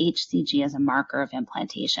used HCG as a marker of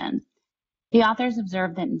implantation. The authors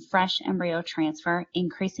observed that in fresh embryo transfer,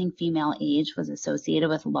 increasing female age was associated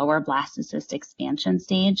with lower blastocyst expansion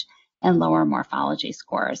stage and lower morphology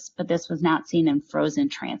scores, but this was not seen in frozen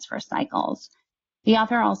transfer cycles. The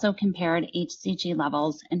author also compared HCG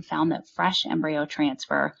levels and found that fresh embryo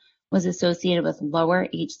transfer was associated with lower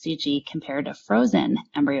HCG compared to frozen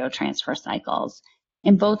embryo transfer cycles.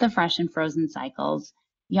 In both the fresh and frozen cycles,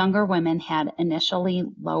 younger women had initially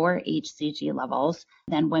lower HCG levels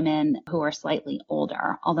than women who were slightly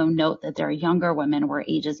older, although note that their younger women were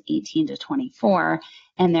ages 18 to 24,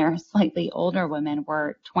 and their slightly older women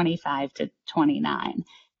were 25 to 29.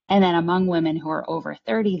 And then among women who were over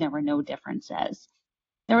 30, there were no differences.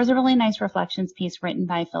 There was a really nice reflections piece written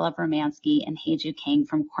by Philip Romansky and Heiju Kang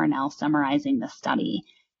from Cornell summarizing the study.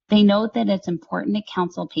 They note that it's important to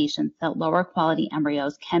counsel patients that lower quality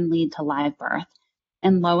embryos can lead to live birth,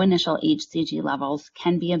 and low initial HCG levels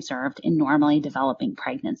can be observed in normally developing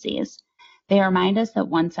pregnancies. They remind us that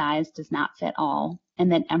one size does not fit all,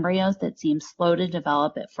 and that embryos that seem slow to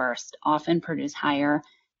develop at first often produce higher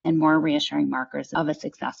and more reassuring markers of a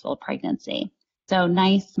successful pregnancy. So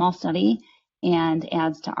nice small study and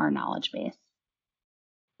adds to our knowledge base.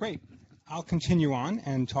 Great. I'll continue on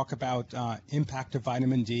and talk about impact of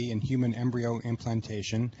vitamin D in human embryo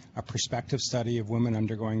implantation, a prospective study of women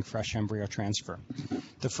undergoing fresh embryo transfer.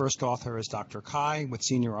 The first author is Dr. Kai with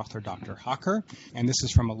senior author Dr. Hacker, and this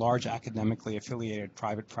is from a large academically affiliated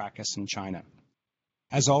private practice in China.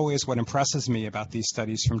 As always, what impresses me about these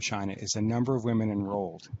studies from China is the number of women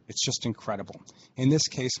enrolled. It's just incredible. In this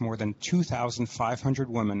case, more than 2,500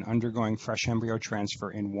 women undergoing fresh embryo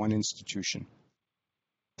transfer in one institution.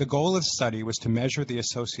 The goal of the study was to measure the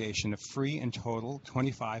association of free and total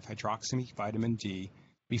 25-hydroxy vitamin D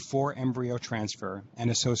before embryo transfer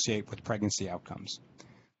and associate with pregnancy outcomes.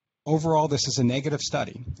 Overall, this is a negative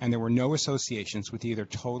study, and there were no associations with either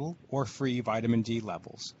total or free vitamin D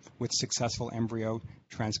levels with successful embryo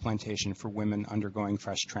transplantation for women undergoing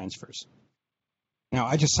fresh transfers. Now,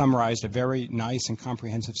 I just summarized a very nice and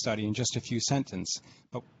comprehensive study in just a few sentences,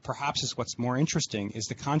 but perhaps what's more interesting is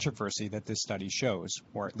the controversy that this study shows,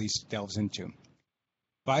 or at least delves into.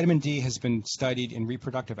 Vitamin D has been studied in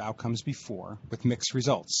reproductive outcomes before with mixed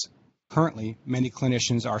results. Currently, many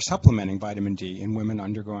clinicians are supplementing vitamin D in women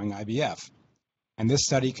undergoing IVF, and this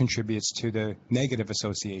study contributes to the negative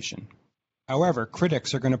association. However,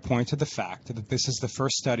 critics are going to point to the fact that this is the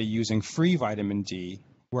first study using free vitamin D,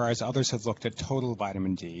 whereas others have looked at total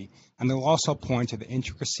vitamin D, and they'll also point to the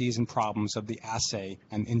intricacies and problems of the assay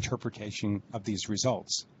and interpretation of these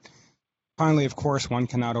results. Finally, of course, one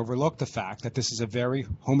cannot overlook the fact that this is a very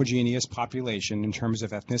homogeneous population in terms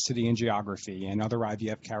of ethnicity and geography and other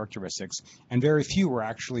IVF characteristics, and very few were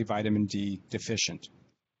actually vitamin D deficient.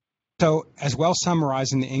 So, as well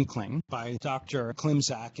summarized in the Inkling by Dr.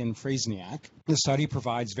 Klimczak and Frasniak, the study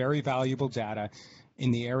provides very valuable data in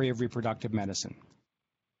the area of reproductive medicine.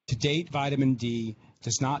 To date, vitamin D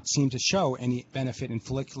does not seem to show any benefit in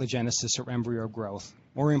folliculogenesis or embryo growth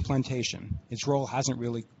or implantation. Its role hasn't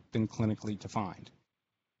really been clinically defined.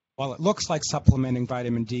 While it looks like supplementing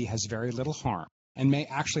vitamin D has very little harm and may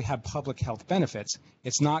actually have public health benefits,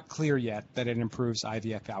 it's not clear yet that it improves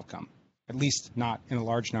IVF outcome, at least not in a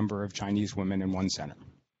large number of Chinese women in one center.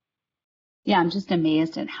 Yeah, I'm just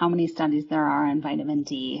amazed at how many studies there are on vitamin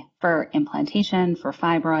D for implantation, for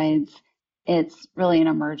fibroids. It's really an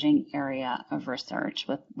emerging area of research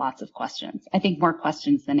with lots of questions. I think more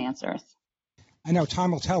questions than answers. I know time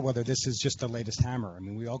will tell whether this is just the latest hammer. I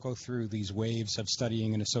mean, we all go through these waves of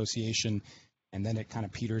studying an association, and then it kind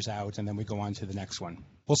of peters out, and then we go on to the next one.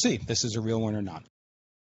 We'll see if this is a real one or not.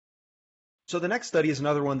 So the next study is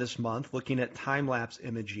another one this month, looking at time-lapse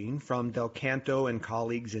imaging from Del Canto and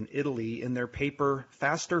colleagues in Italy in their paper,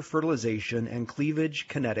 Faster Fertilization and Cleavage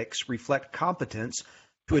Kinetics Reflect Competence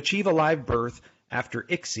to Achieve a Live Birth After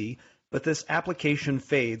ICSI, but this application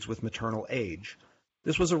fades with maternal age.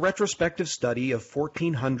 This was a retrospective study of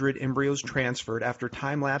 1,400 embryos transferred after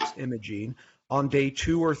time-lapse imaging on day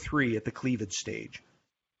 2 or 3 at the cleavage stage.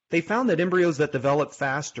 They found that embryos that developed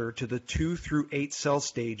faster to the 2 through 8 cell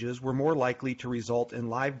stages were more likely to result in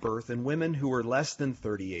live birth in women who were less than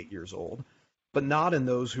 38 years old, but not in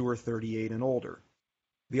those who were 38 and older.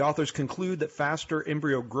 The authors conclude that faster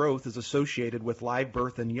embryo growth is associated with live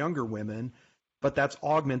birth in younger women, but that's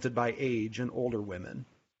augmented by age in older women.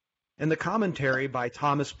 In the commentary by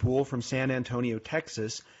Thomas Poole from San Antonio,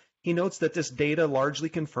 Texas, He notes that this data largely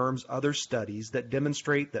confirms other studies that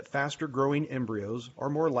demonstrate that faster-growing embryos are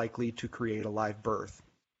more likely to create a live birth.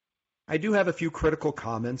 I do have a few critical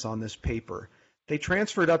comments on this paper. They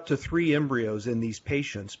transferred up to 3 embryos in these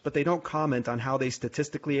patients, but they don't comment on how they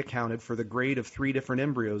statistically accounted for the grade of 3 different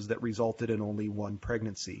embryos that resulted in only 1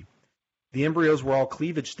 pregnancy. The embryos were all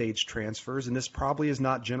cleavage stage transfers, and this probably is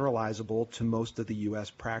not generalizable to most of the U.S.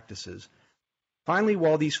 practices. Finally,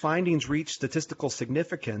 while these findings reach statistical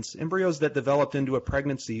significance, embryos that developed into a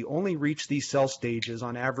pregnancy only reach these cell stages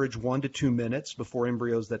on average 1 to 2 minutes before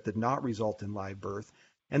embryos that did not result in live birth,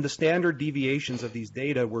 and the standard deviations of these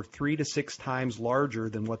data were 3 to 6 times larger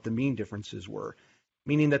than what the mean differences were,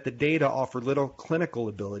 meaning that the data offer little clinical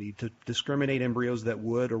ability to discriminate embryos that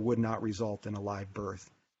would or would not result in a live birth.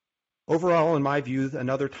 Overall, in my view,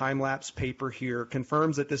 another time-lapse paper here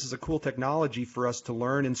confirms that this is a cool technology for us to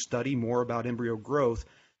learn and study more about embryo growth,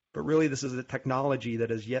 but really this is a technology that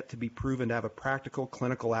has yet to be proven to have a practical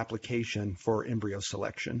clinical application for embryo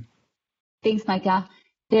selection. Thanks, Micah.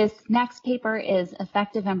 This next paper is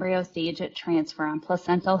Effective Embryo Stage at Transfer on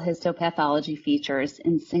Placental Histopathology Features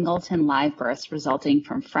in Singleton Live Births Resulting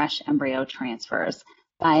from Fresh Embryo Transfers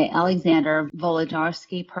by Alexander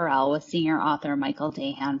Volodarsky-Perel with senior author Michael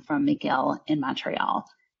Dahan from McGill in Montreal.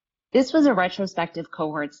 This was a retrospective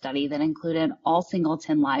cohort study that included all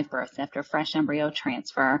singleton live births after fresh embryo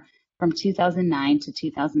transfer from 2009 to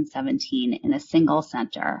 2017 in a single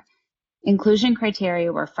center. Inclusion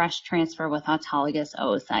criteria were fresh transfer with autologous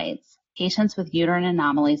oocytes. Patients with uterine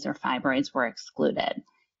anomalies or fibroids were excluded.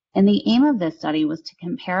 And the aim of this study was to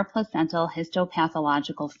compare placental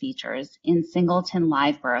histopathological features in singleton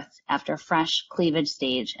live births after fresh cleavage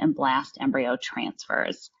stage and blast embryo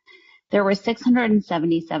transfers. There were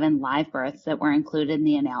 677 live births that were included in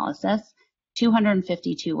the analysis.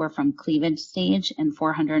 252 were from cleavage stage and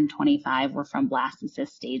 425 were from blastocyst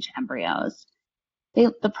stage embryos.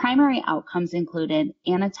 The primary outcomes included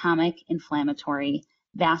anatomic, inflammatory,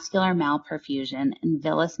 vascular malperfusion, and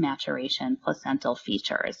villus maturation placental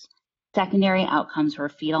features. Secondary outcomes were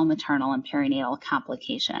fetal, maternal, and perinatal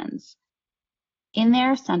complications. In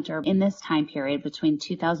their center, in this time period between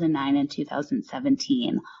 2009 and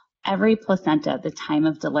 2017, every placenta at the time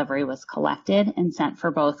of delivery was collected and sent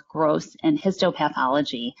for both gross and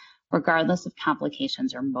histopathology, regardless of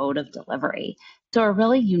complications or mode of delivery. So a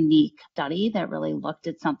really unique study that really looked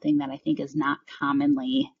at something that I think is not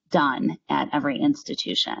commonly done at every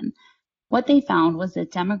institution. What they found was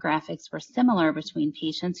that demographics were similar between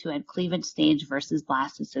patients who had cleavage stage versus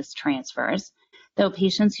blastocyst transfers, though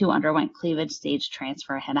patients who underwent cleavage stage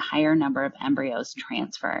transfer had a higher number of embryos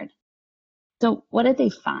transferred. So what did they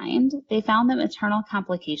find? They found that maternal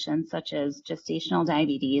complications such as gestational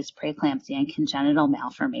diabetes, preeclampsia, and congenital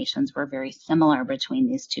malformations were very similar between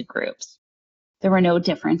these two groups. There were no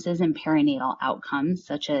differences in perinatal outcomes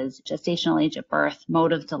such as gestational age at birth,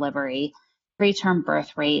 mode of delivery, preterm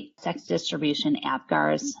birth rate, sex distribution,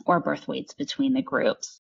 APGARs, or birth weights between the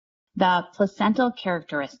groups. The placental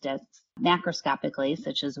characteristics macroscopically,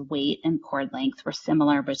 such as weight and cord length, were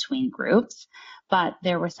similar between groups, but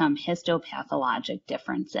there were some histopathologic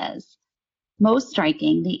differences. Most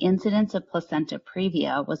striking, the incidence of placenta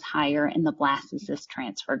previa was higher in the blastocyst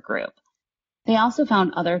transfer group. They also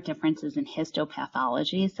found other differences in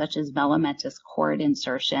histopathology, such as velamentous cord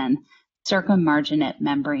insertion, circummarginate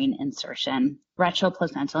membrane insertion,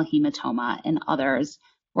 retroplacental hematoma, and others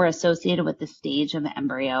were associated with the stage of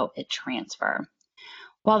embryo at transfer.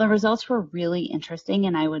 While the results were really interesting,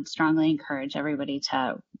 and I would strongly encourage everybody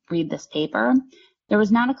to read this paper, there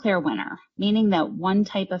was not a clear winner, meaning that one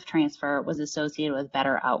type of transfer was associated with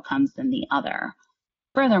better outcomes than the other.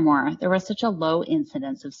 Furthermore, there was such a low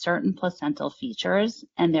incidence of certain placental features,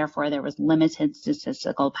 and therefore there was limited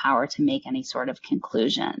statistical power to make any sort of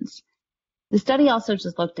conclusions. The study also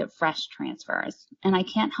just looked at fresh transfers, and I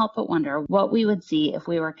can't help but wonder what we would see if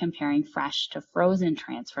we were comparing fresh to frozen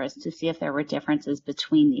transfers to see if there were differences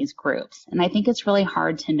between these groups. And I think it's really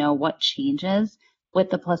hard to know what changes with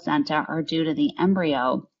the placenta are due to the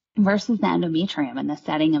embryo versus the endometrium in the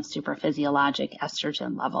setting of supraphysiologic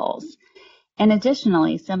estrogen levels. And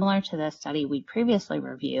additionally, similar to the study we previously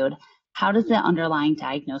reviewed, how does the underlying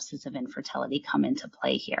diagnosis of infertility come into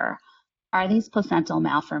play here? Are these placental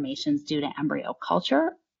malformations due to embryo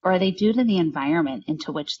culture, or are they due to the environment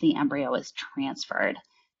into which the embryo is transferred?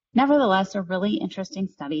 Nevertheless, a really interesting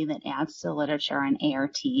study that adds to the literature on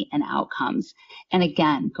ART and outcomes. And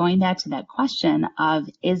again, going back to that question of,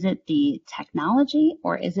 is it the technology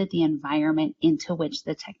or is it the environment into which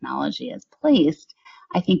the technology is placed?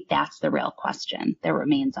 I think that's the real question that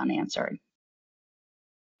remains unanswered.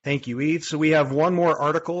 Thank you, Eve. So we have one more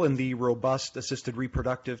article in the Robust Assisted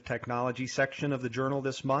Reproductive Technology section of the journal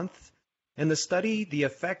this month. In the study, The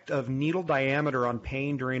Effect of Needle Diameter on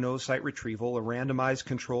Pain During Oocyte Retrieval, a randomized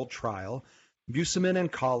controlled trial, Buseman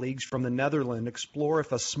and colleagues from the Netherlands explore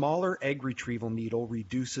if a smaller egg retrieval needle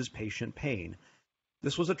reduces patient pain.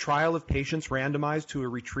 This was a trial of patients randomized to a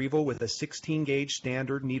retrieval with a 16-gauge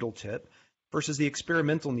standard needle tip versus the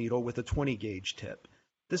experimental needle with a 20-gauge tip.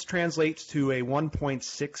 This translates to a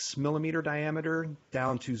 1.6 millimeter diameter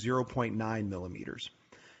down to 0.9 millimeters.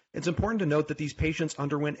 It's important to note that these patients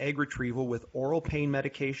underwent egg retrieval with oral pain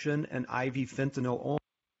medication and IV fentanyl only,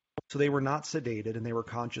 so they were not sedated and they were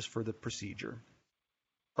conscious for the procedure.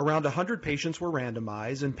 Around 100 patients were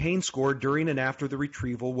randomized, and pain score during and after the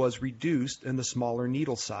retrieval was reduced in the smaller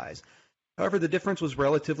needle size. However, the difference was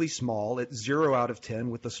relatively small at 0 out of 10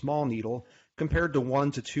 with the small needle compared to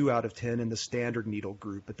 1 to 2 out of 10 in the standard needle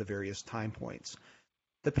group at the various time points.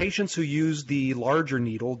 The patients who used the larger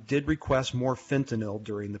needle did request more fentanyl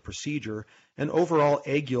during the procedure, and overall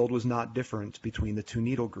egg yield was not different between the two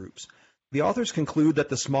needle groups. The authors conclude that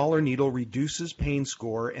the smaller needle reduces pain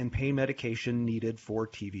score and pain medication needed for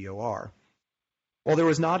TVOR. While there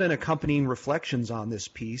was not an accompanying reflections on this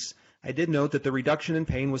piece, I did note that the reduction in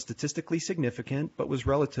pain was statistically significant but was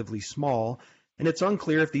relatively small, and it's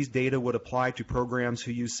unclear if these data would apply to programs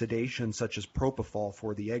who use sedation such as propofol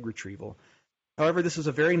for the egg retrieval. However, this is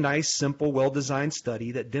a very nice, simple, well-designed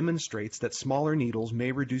study that demonstrates that smaller needles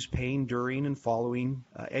may reduce pain during and following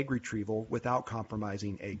egg retrieval without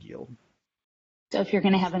compromising egg yield. So if you're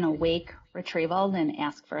going to have an awake retrieval, then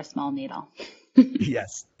ask for a small needle.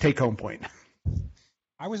 Yes, take-home point.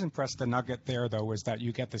 I was impressed. The nugget there, though, was that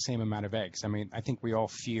you get the same amount of eggs. I mean, I think we all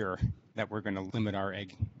fear that we're going to limit our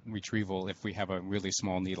egg retrieval if we have a really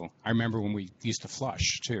small needle. I remember when we used to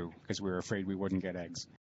flush, too, because we were afraid we wouldn't get eggs.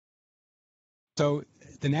 So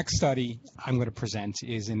the next study I'm going to present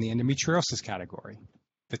is in the endometriosis category.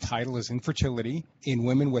 The title is Infertility in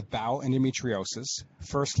Women with Bowel Endometriosis.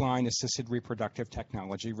 First-line assisted reproductive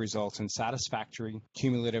technology results in satisfactory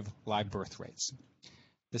cumulative live birth rates.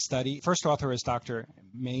 The study, first author is Dr.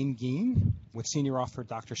 Maine Geen, with senior author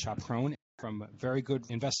Dr. Chaperon from very good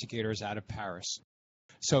investigators out of Paris.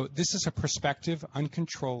 So this is a prospective,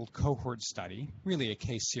 uncontrolled cohort study, really a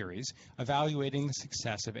case series, evaluating the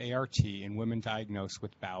success of ART in women diagnosed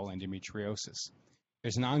with bowel endometriosis.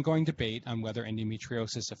 There's an ongoing debate on whether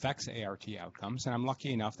endometriosis affects ART outcomes, and I'm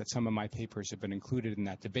lucky enough that some of my papers have been included in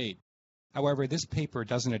that debate. However, this paper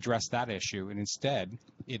doesn't address that issue, and instead,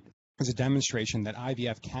 it is a demonstration that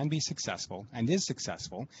IVF can be successful and is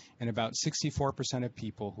successful in about 64% of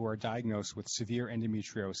people who are diagnosed with severe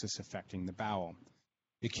endometriosis affecting the bowel.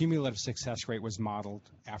 The cumulative success rate was modeled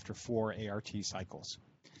after 4 ART cycles.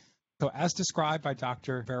 So as described by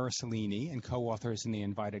Dr. Vericellini and co-authors in the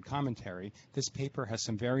invited commentary, this paper has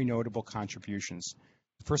some very notable contributions.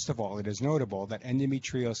 First of all, it is notable that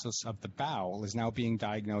endometriosis of the bowel is now being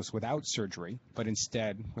diagnosed without surgery, but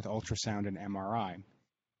instead with ultrasound and MRI.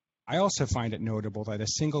 I also find it notable that a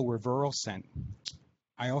single referral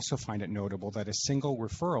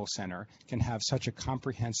center can have such a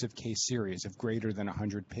comprehensive case series of greater than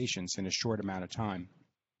 100 patients in a short amount of time.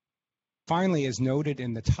 Finally, as noted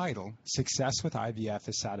in the title, success with IVF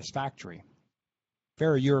is satisfactory.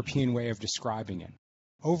 Very European way of describing it.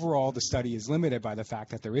 Overall, the study is limited by the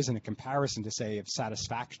fact that there isn't a comparison to say if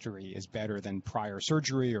satisfactory is better than prior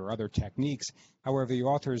surgery or other techniques. However, the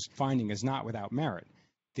author's finding is not without merit.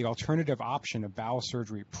 The alternative option of bowel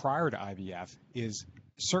surgery prior to IVF is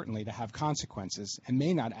certainly to have consequences and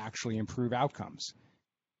may not actually improve outcomes.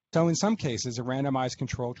 So in some cases, a randomized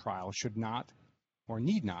controlled trial should not or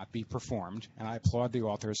need not be performed, and I applaud the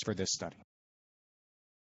authors for this study.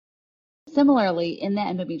 Similarly, in the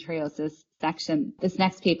endometriosis section, this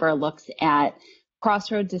next paper looks at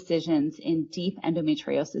crossroad decisions in deep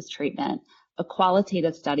endometriosis treatment, a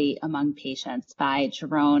qualitative study among patients by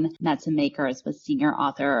Jeroen Metzenmakers with senior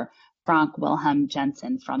author Frank Wilhelm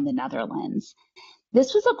Jensen from the Netherlands.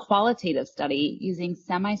 This was a qualitative study using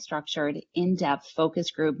semi-structured, in-depth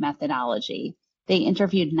focus group methodology. They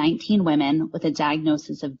interviewed 19 women with a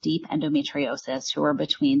diagnosis of deep endometriosis who were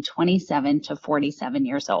between 27 to 47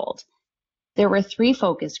 years old. There were 3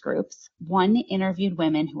 focus groups. One interviewed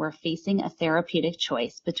women who were facing a therapeutic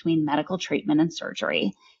choice between medical treatment and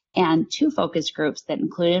surgery, and 2 focus groups that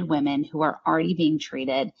included women who are already being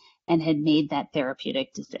treated and had made that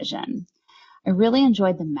therapeutic decision. I really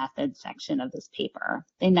enjoyed the methods section of this paper.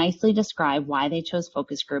 They nicely describe why they chose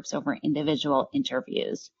focus groups over individual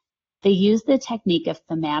interviews. They used the technique of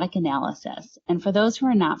thematic analysis, and for those who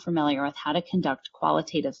are not familiar with how to conduct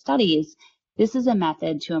qualitative studies, This is a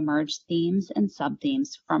method to emerge themes and subthemes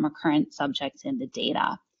from recurrent subjects in the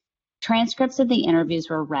data. Transcripts of the interviews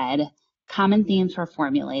were read, common themes were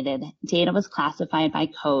formulated, data was classified by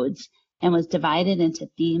codes, and was divided into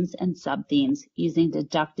themes and subthemes using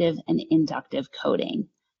deductive and inductive coding.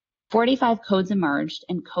 45 codes emerged,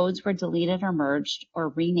 and codes were deleted or merged or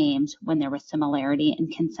renamed when there was similarity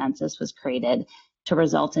and consensus was created to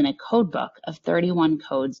result in a code book of 31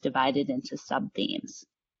 codes divided into subthemes.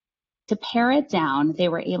 To pare it down, they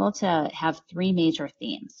were able to have 3 major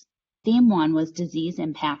themes. Theme 1 was disease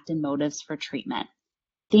impact and motives for treatment.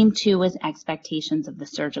 Theme 2 was expectations of the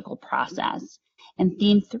surgical process. And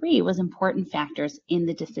theme 3 was important factors in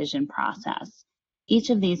the decision process. Each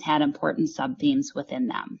of these had important subthemes within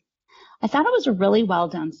them. I thought it was a really well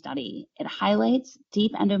done study. It highlights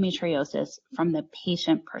deep endometriosis from the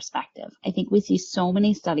patient perspective. I think we see so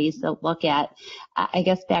many studies that look at, I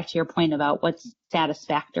guess back to your point about what's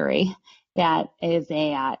satisfactory, that is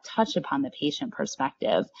a touch upon the patient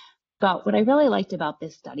perspective. But what I really liked about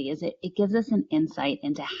this study is it gives us an insight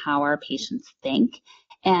into how our patients think.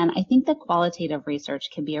 And I think that qualitative research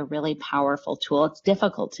can be a really powerful tool. It's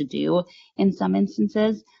difficult to do in some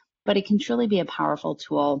instances, but it can truly be a powerful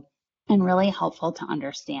tool and really helpful to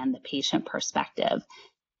understand the patient perspective.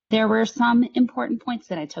 There were some important points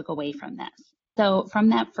that I took away from this. So from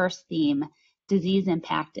that first theme, disease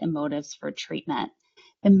impact and motives for treatment,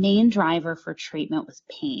 the main driver for treatment was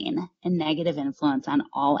pain and negative influence on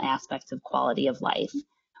all aspects of quality of life.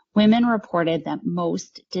 Women reported that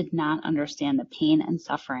most did not understand the pain and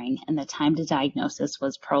suffering, and the time to diagnosis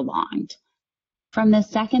was prolonged. From the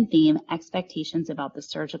second theme, expectations about the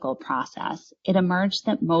surgical process, it emerged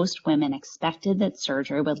that most women expected that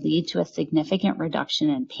surgery would lead to a significant reduction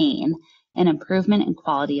in pain and improvement in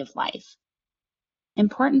quality of life.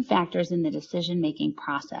 Important factors in the decision-making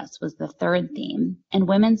process was the third theme, and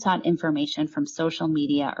women sought information from social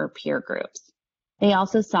media or peer groups. They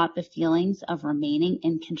also sought the feelings of remaining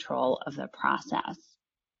in control of the process.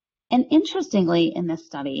 And interestingly, in this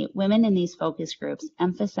study, women in these focus groups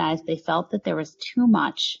emphasized they felt that there was too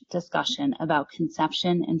much discussion about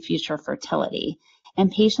conception and future fertility,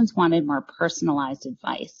 and patients wanted more personalized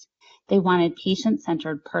advice. They wanted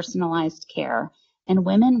patient-centered personalized care, and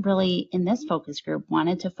women really, in this focus group,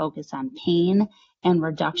 wanted to focus on pain and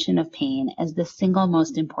reduction of pain as the single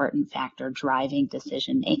most important factor driving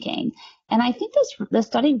decision-making. And I think this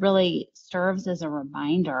study really serves as a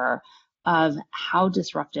reminder of how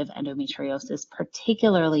disruptive endometriosis,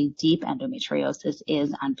 particularly deep endometriosis,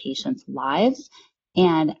 is on patients' lives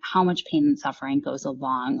and how much pain and suffering goes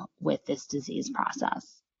along with this disease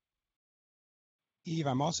process. Eve,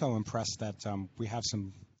 I'm also impressed that we have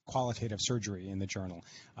some qualitative surgery in the journal.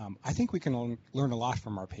 I think we can learn a lot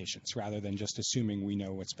from our patients rather than just assuming we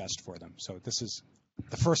know what's best for them. So this is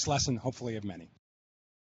the first lesson, hopefully, of many.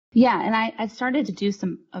 Yeah, and I've started to do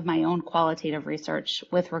some of my own qualitative research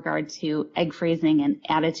with regard to egg freezing and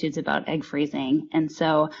attitudes about egg freezing. And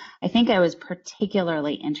so I think I was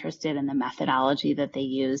particularly interested in the methodology that they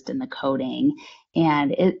used in the coding.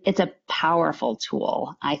 And it's a powerful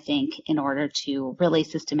tool, I think, in order to really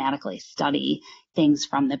systematically study things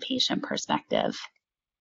from the patient perspective.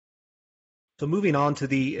 So moving on to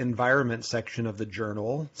the environment section of the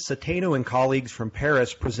journal, Satano and colleagues from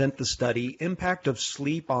Paris present the study Impact of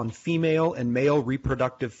Sleep on Female and Male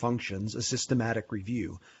Reproductive Functions, a Systematic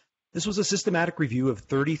Review. This was a systematic review of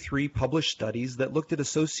 33 published studies that looked at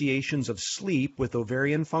associations of sleep with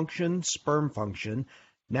ovarian function, sperm function,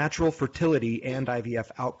 natural fertility, and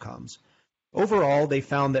IVF outcomes. Overall, they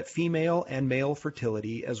found that female and male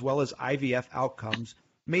fertility, as well as IVF outcomes,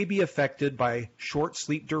 may be affected by short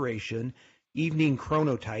sleep duration, evening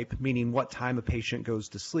chronotype, meaning what time a patient goes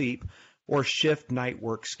to sleep, or shift night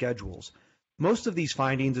work schedules. Most of these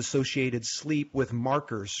findings associated sleep with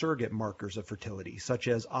markers, surrogate markers of fertility, such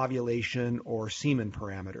as ovulation or semen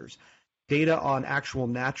parameters. Data on actual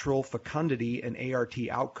natural fecundity and ART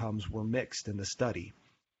outcomes were mixed in the study.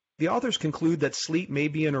 The authors conclude that sleep may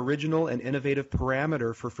be an original and innovative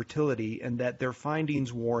parameter for fertility and that their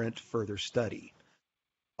findings warrant further study.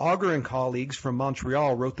 Auger and colleagues from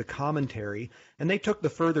Montreal wrote the commentary, and they took the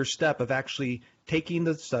further step of actually taking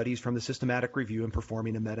the studies from the systematic review and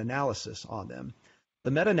performing a meta-analysis on them. The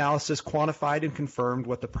meta-analysis quantified and confirmed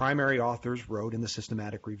what the primary authors wrote in the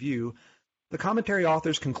systematic review. The commentary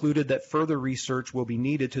authors concluded that further research will be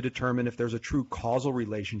needed to determine if there's a true causal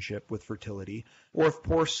relationship with fertility, or if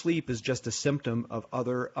poor sleep is just a symptom of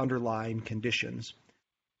other underlying conditions.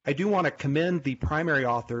 I do want to commend the primary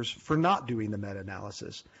authors for not doing the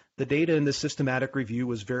meta-analysis. The data in this systematic review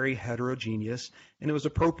was very heterogeneous, and it was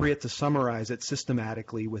appropriate to summarize it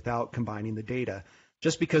systematically without combining the data.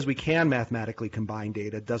 Just because we can mathematically combine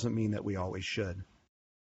data doesn't mean that we always should.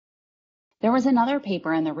 There was another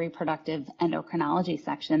paper in the reproductive endocrinology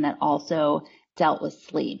section that also dealt with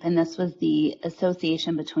sleep, and this was the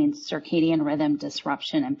association between circadian rhythm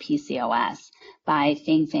disruption and PCOS by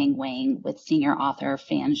Fengfeng Wang with senior author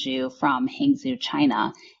Fan Zhu from Hangzhou,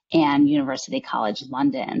 China, and University College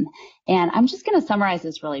London. And I'm just going to summarize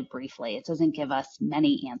this really briefly. It doesn't give us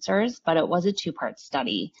many answers, but it was a two-part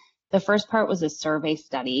study. The first part was a survey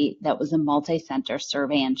study that was a multi-center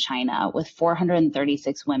survey in China with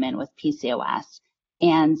 436 women with PCOS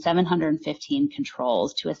and 715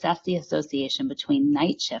 controls to assess the association between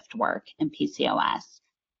night shift work and PCOS.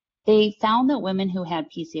 They found that women who had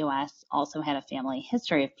PCOS also had a family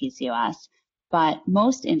history of PCOS, but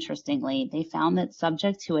most interestingly, they found that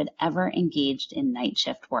subjects who had ever engaged in night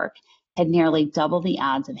shift work had nearly double the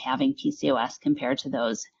odds of having PCOS compared to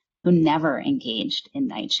those who never engaged in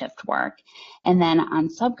night shift work. And then on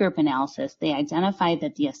subgroup analysis, they identified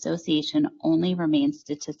that the association only remained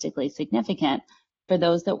statistically significant for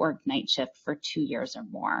those that worked night shift for 2 years or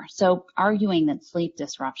more. So arguing that sleep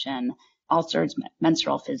disruption alters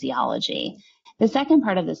menstrual physiology. The second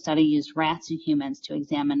part of the study used rats and humans to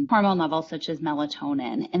examine hormone levels such as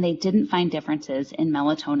melatonin, and they didn't find differences in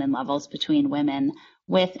melatonin levels between women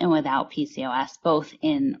with and without PCOS, both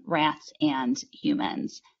in rats and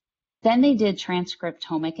humans. Then they did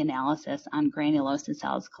transcriptomic analysis on granulosa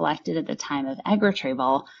cells collected at the time of egg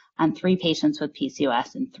retrieval on 3 patients with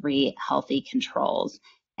PCOS and 3 healthy controls.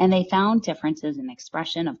 And they found differences in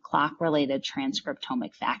expression of clock-related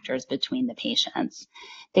transcriptomic factors between the patients.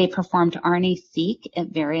 They performed RNA-seq at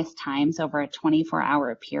various times over a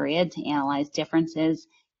 24-hour period to analyze differences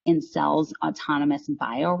in cells' autonomous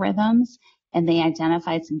biorhythms, and they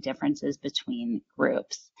identified some differences between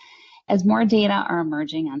groups. As more data are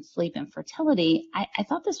emerging on sleep and fertility, I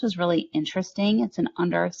thought this was really interesting. It's an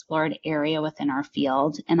underexplored area within our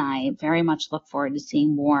field, and I very much look forward to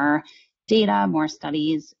seeing more data, more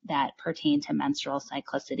studies that pertain to menstrual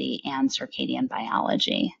cyclicity and circadian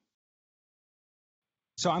biology.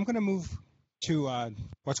 So I'm going to move to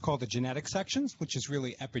what's called the genetic sections, which is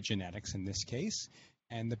really epigenetics in this case.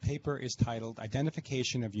 And the paper is titled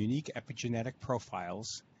Identification of Unique Epigenetic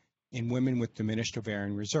Profiles in Women with Diminished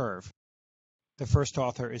Ovarian Reserve. The first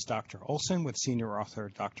author is Dr. Olsen with senior author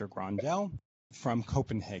Dr. Grandel from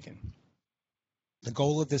Copenhagen. The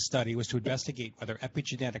goal of this study was to investigate whether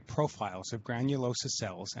epigenetic profiles of granulosa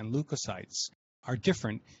cells and leukocytes are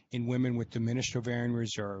different in women with diminished ovarian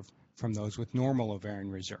reserve from those with normal ovarian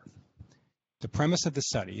reserve. The premise of the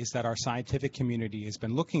study is that our scientific community has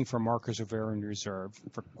been looking for markers of ovarian reserve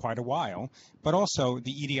for quite a while, but also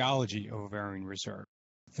the etiology of ovarian reserve.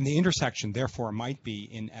 And the intersection, therefore, might be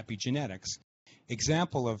in epigenetics.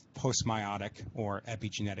 Example of postmeiotic or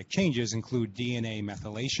epigenetic changes include DNA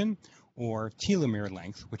methylation or telomere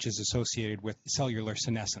length, which is associated with cellular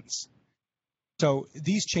senescence. So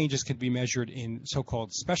these changes can be measured in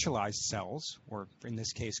so-called specialized cells, or in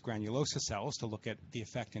this case, granulosa cells, to look at the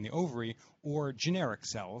effect in the ovary, or generic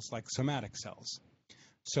cells like somatic cells.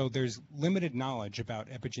 So there's limited knowledge about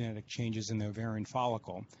epigenetic changes in the ovarian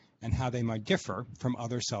follicle and how they might differ from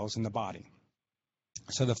other cells in the body.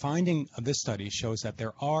 So the finding of this study shows that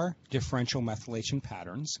there are differential methylation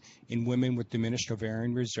patterns in women with diminished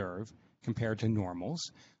ovarian reserve compared to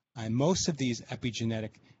normals. And most of these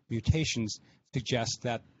epigenetic mutations suggest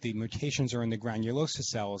that the mutations are in the granulosa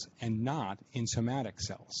cells and not in somatic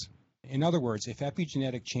cells. In other words, if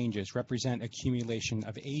epigenetic changes represent accumulation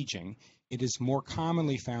of aging, it is more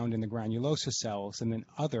commonly found in the granulosa cells than in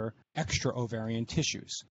other extra-ovarian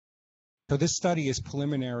tissues. So this study is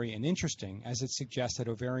preliminary and interesting as it suggests that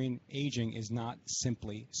ovarian aging is not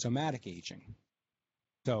simply somatic aging.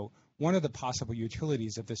 So one of the possible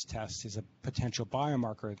utilities of this test is a potential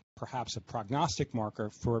biomarker, perhaps a prognostic marker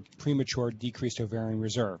for premature decreased ovarian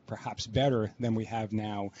reserve, perhaps better than we have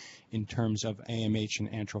now in terms of AMH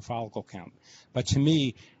and antral follicle count. But to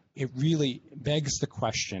me, it really begs the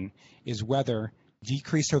question is whether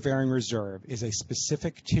decreased ovarian reserve is a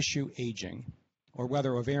specific tissue aging, or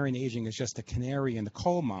whether ovarian aging is just a canary in the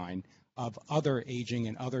coal mine of other aging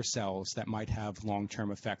in other cells that might have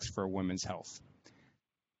long-term effects for a woman's health.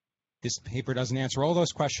 This paper doesn't answer all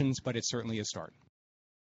those questions, but it's certainly a start.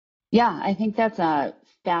 Yeah, I think that's a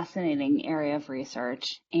fascinating area of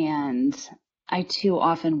research. And I too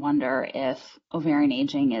often wonder if ovarian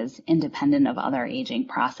aging is independent of other aging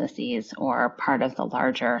processes or part of the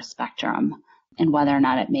larger spectrum, and whether or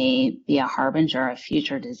not it may be a harbinger of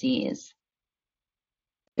future disease.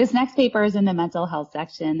 This next paper is in the mental health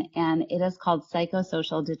section, and it is called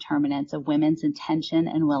Psychosocial Determinants of Women's Intention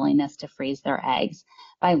and Willingness to Freeze Their Eggs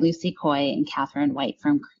by Lucy Coy and Catherine White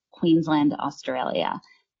from Queensland, Australia.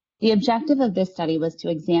 The objective of this study was to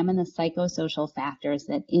examine the psychosocial factors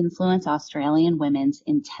that influence Australian women's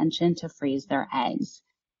intention to freeze their eggs.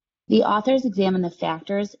 The authors examined the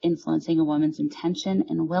factors influencing a woman's intention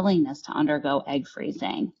and willingness to undergo egg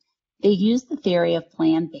freezing. They used the theory of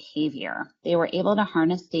planned behavior. They were able to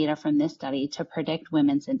harness data from this study to predict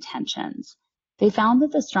women's intentions. They found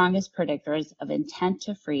that the strongest predictors of intent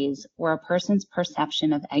to freeze were a person's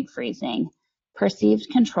perception of egg freezing, perceived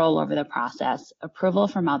control over the process, approval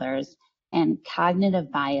from others, and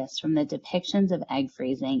cognitive bias from the depictions of egg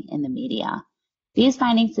freezing in the media. These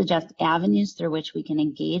findings suggest avenues through which we can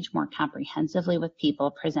engage more comprehensively with people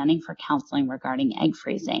presenting for counseling regarding egg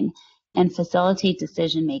freezing and facilitate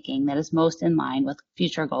decision-making that is most in line with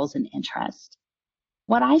future goals and interests.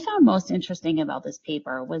 What I found most interesting about this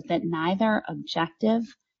paper was that neither objective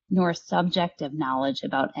nor subjective knowledge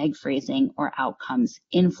about egg freezing or outcomes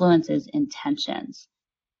influences intentions.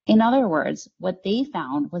 In other words, what they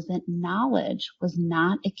found was that knowledge was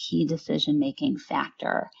not a key decision-making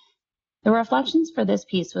factor. The reflections for this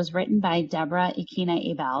piece was written by Deborah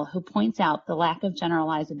Ikena-Abel, who points out the lack of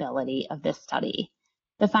generalizability of this study.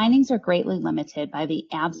 The findings are greatly limited by the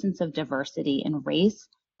absence of diversity in race,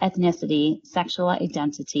 ethnicity, sexual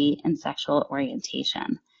identity, and sexual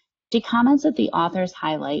orientation. She comments that the authors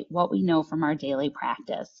highlight what we know from our daily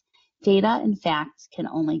practice. Data and facts can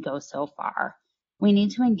only go so far. We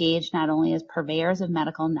need to engage not only as purveyors of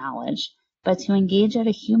medical knowledge, but to engage at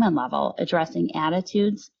a human level, addressing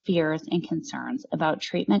attitudes, fears, and concerns about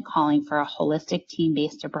treatment calling for a holistic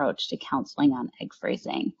team-based approach to counseling on egg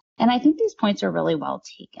freezing. And I think these points are really well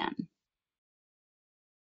taken.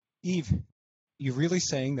 Eve, you're really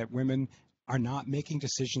saying that women are not making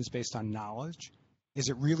decisions based on knowledge? Is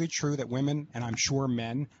it really true that women, and I'm sure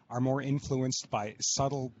men, are more influenced by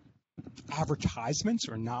subtle advertisements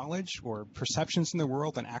or knowledge or perceptions in the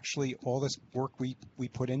world than actually all this work we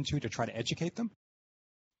put into to try to educate them?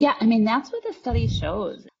 Yeah, I mean, that's what the study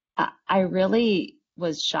shows. I really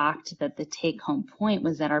was shocked that the take-home point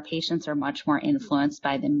was that our patients are much more influenced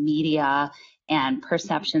by the media and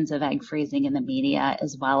perceptions of egg freezing in the media,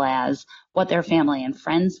 as well as what their family and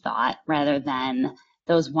friends thought, rather than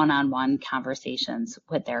those one-on-one conversations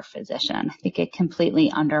with their physician. I think it completely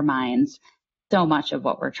undermines so much of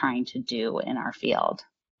what we're trying to do in our field.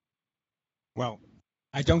 Well,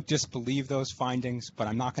 I don't disbelieve those findings, but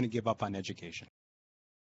I'm not going to give up on education.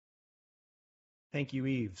 Thank you,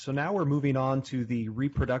 Eve. So now we're moving on to the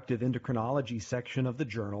reproductive endocrinology section of the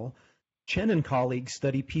journal. Chen and colleagues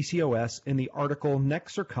study PCOS in the article Neck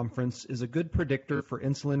Circumference is a Good Predictor for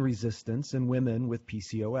Insulin Resistance in Women with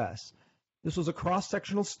PCOS. This was a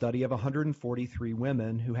cross-sectional study of 143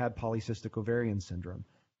 women who had polycystic ovarian syndrome.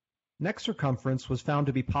 Neck circumference was found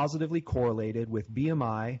to be positively correlated with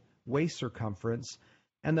BMI, waist circumference,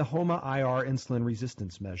 and the HOMA-IR insulin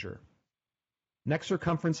resistance measure. Neck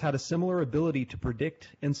circumference had a similar ability to predict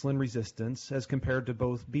insulin resistance as compared to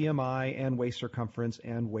both BMI and waist circumference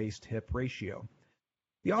and waist-hip ratio.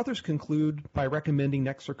 The authors conclude by recommending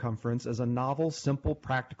neck circumference as a novel, simple,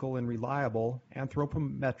 practical, and reliable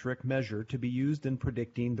anthropometric measure to be used in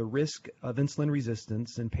predicting the risk of insulin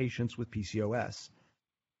resistance in patients with PCOS.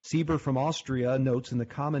 Sieber from Austria notes in the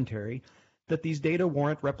commentary that these data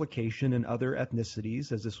warrant replication in other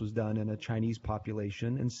ethnicities, as this was done in a Chinese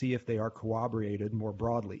population, and see if they are corroborated more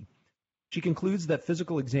broadly. She concludes that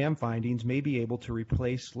physical exam findings may be able to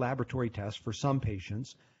replace laboratory tests for some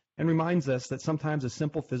patients, and reminds us that sometimes a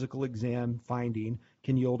simple physical exam finding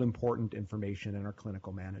can yield important information in our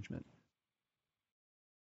clinical management.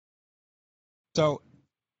 So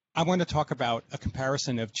I want to talk about a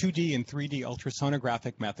comparison of 2D and 3D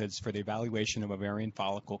ultrasonographic methods for the evaluation of ovarian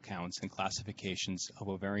follicle counts and classifications of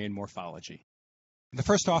ovarian morphology. The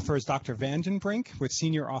first author is Dr. Vandenbrink with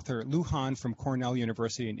senior author Lou Hahn from Cornell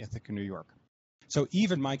University in Ithaca, New York. So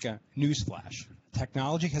Eve and Micah, newsflash,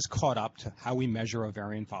 technology has caught up to how we measure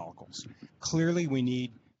ovarian follicles. Clearly we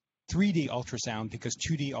need 3D ultrasound because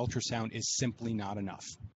 2D ultrasound is simply not enough.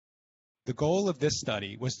 The goal of this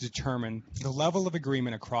study was to determine the level of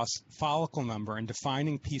agreement across follicle number in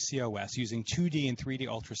defining PCOS using 2D and 3D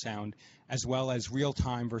ultrasound, as well as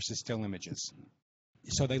real-time versus still images.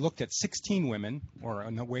 So they looked at 16 women, or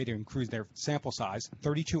a way to increase their sample size,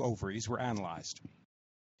 32 ovaries were analyzed.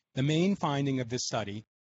 The main finding of this study,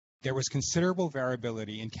 there was considerable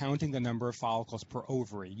variability in counting the number of follicles per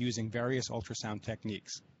ovary using various ultrasound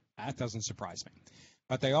techniques. That doesn't surprise me.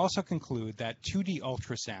 But they also conclude that 2D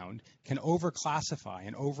ultrasound can overclassify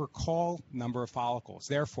and overcall number of follicles,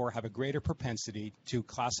 therefore have a greater propensity to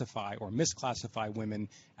classify or misclassify women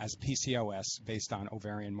as PCOS based on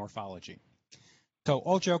ovarian morphology. So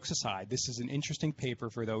all jokes aside, this is an interesting paper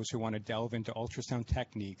for those who want to delve into ultrasound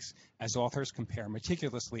techniques, as authors compare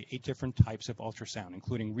meticulously 8 different types of ultrasound,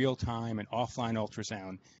 including real-time and offline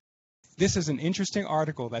ultrasound. This is an interesting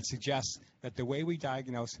article that suggests that the way we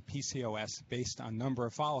diagnose PCOS based on number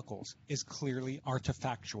of follicles is clearly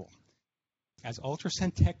artifactual. As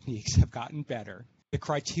ultrasound techniques have gotten better, the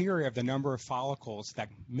criteria of the number of follicles that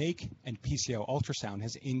make a PCO ultrasound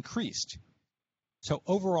has increased. So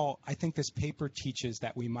overall, I think this paper teaches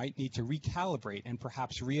that we might need to recalibrate and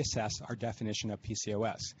perhaps reassess our definition of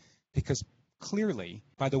PCOS, because clearly,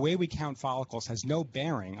 by the way we count follicles has no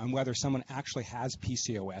bearing on whether someone actually has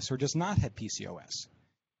PCOS or does not have PCOS.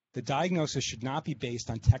 The diagnosis should not be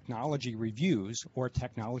based on technology reviews or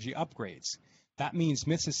technology upgrades. That means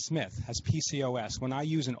Mrs. Smith has PCOS when I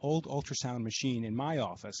use an old ultrasound machine in my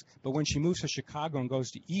office, but when she moves to Chicago and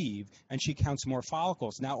goes to Eve and she counts more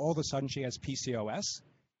follicles, now all of a sudden she has PCOS?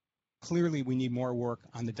 Clearly, we need more work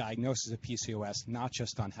on the diagnosis of PCOS, not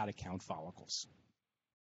just on how to count follicles.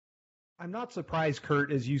 I'm not surprised,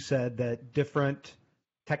 Kurt, as you said, that different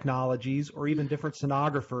technologies or even different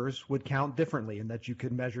sonographers would count differently and that you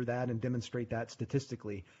could measure that and demonstrate that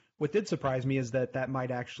statistically. What did surprise me is that that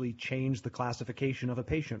might actually change the classification of a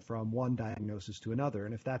patient from one diagnosis to another.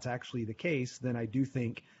 And if that's actually the case, then I do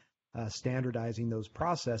think standardizing those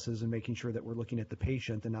processes and making sure that we're looking at the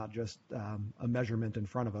patient and not just a measurement in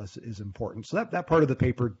front of us is important. So that part of the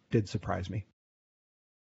paper did surprise me.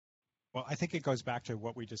 Well, I think it goes back to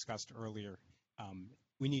what we discussed earlier.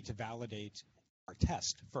 We need to validate our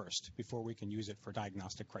test first before we can use it for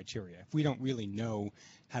diagnostic criteria. If we don't really know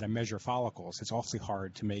how to measure follicles, it's awfully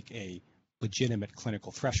hard to make a legitimate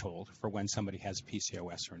clinical threshold for when somebody has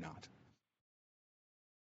PCOS or not.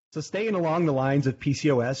 So staying along the lines of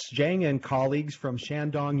PCOS, Zhang and colleagues from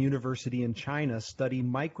Shandong University in China study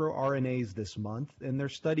microRNAs this month in their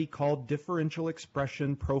study called Differential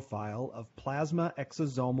Expression Profile of Plasma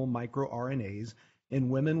Exosomal MicroRNAs in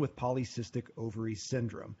Women with Polycystic Ovary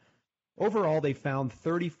Syndrome. Overall, they found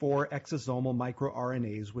 34 exosomal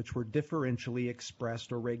microRNAs which were differentially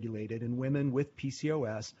expressed or regulated in women with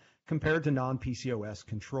PCOS compared to non-PCOS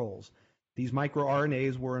controls. These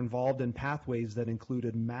microRNAs were involved in pathways that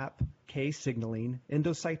included MAPK signaling,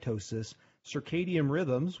 endocytosis, circadian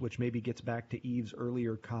rhythms, which maybe gets back to Eve's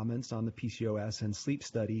earlier comments on the PCOS and sleep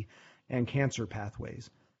study, and cancer pathways.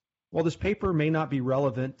 While this paper may not be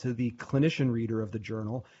relevant to the clinician reader of the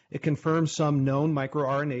journal, it confirms some known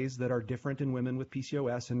microRNAs that are different in women with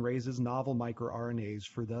PCOS and raises novel microRNAs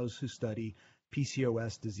for those who study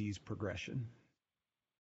PCOS disease progression.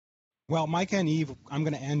 Well, Micah and Eve, I'm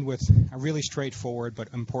going to end with a really straightforward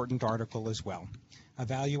but important article as well.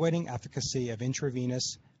 Evaluating efficacy of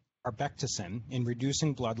intravenous carbectacin in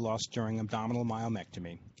reducing blood loss during abdominal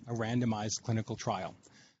myomectomy, a randomized clinical trial.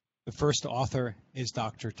 The first author is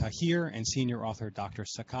Dr. Tahir and senior author Dr.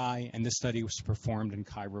 Sakai, and this study was performed in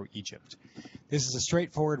Cairo, Egypt. This is a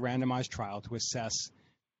straightforward randomized trial to assess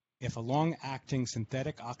if a long-acting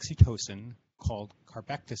synthetic oxytocin called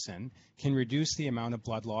carbectacin can reduce the amount of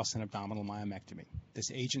blood loss in abdominal myomectomy.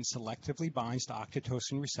 This agent selectively binds to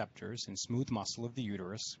oxytocin receptors in smooth muscle of the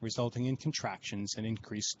uterus, resulting in contractions and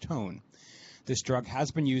increased tone. This drug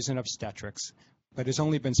has been used in obstetrics, but has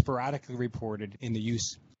only been sporadically reported in the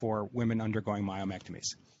use for women undergoing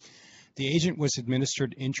myomectomies. The agent was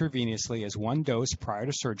administered intravenously as one dose prior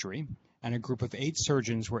to surgery, and a group of 8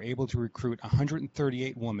 surgeons were able to recruit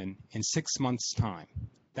 138 women in 6 months' time.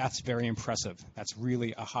 That's very impressive. That's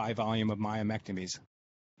really a high volume of myomectomies.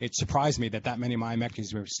 It surprised me that many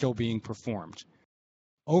myomectomies were still being performed.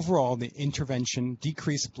 Overall, the intervention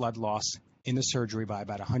decreased blood loss in the surgery by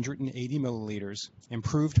about 180 milliliters,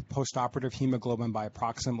 improved postoperative hemoglobin by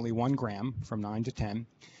approximately 1 gram from 9 to 10,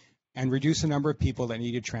 and reduced the number of people that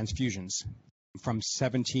needed transfusions from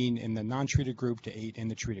 17 in the non-treated group to 8 in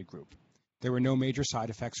the treated group. There were no major side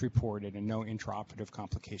effects reported and no intraoperative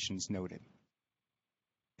complications noted.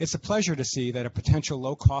 It's a pleasure to see that a potential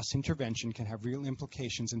low-cost intervention can have real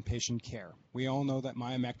implications in patient care. We all know that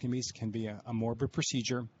myomectomies can be a morbid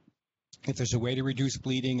procedure. If there's a way to reduce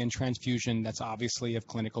bleeding and transfusion, that's obviously of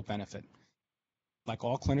clinical benefit. Like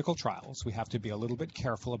all clinical trials, we have to be a little bit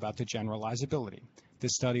careful about the generalizability.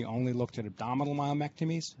 This study only looked at abdominal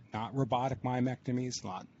myomectomies, not robotic myomectomies,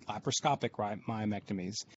 not laparoscopic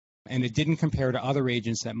myomectomies, and it didn't compare to other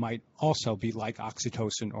agents that might also be like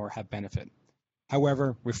oxytocin or have benefit.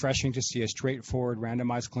 However, refreshing to see a straightforward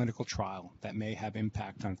randomized clinical trial that may have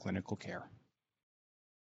impact on clinical care.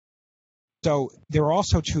 So there are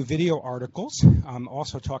also 2 video articles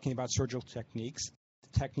also talking about surgical techniques,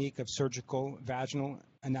 the technique of surgical vaginal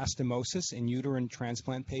anastomosis in uterine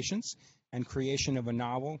transplant patients, and creation of a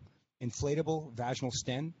novel inflatable vaginal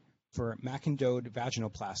stent for Mackendode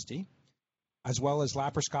vaginoplasty, as well as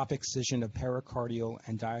laparoscopic excision of pericardial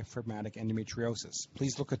and diaphragmatic endometriosis.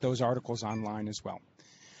 Please look at those articles online as well.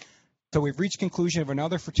 So we've reached conclusion of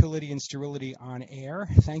another Fertility and Sterility on Air.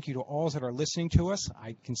 Thank you to all that are listening to us.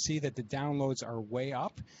 I can see that the downloads are way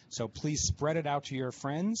up, so please spread it out to your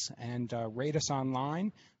friends and rate us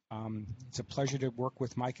online. It's a pleasure to work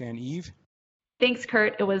with Micah and Eve. Thanks,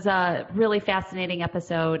 Kurt. It was a really fascinating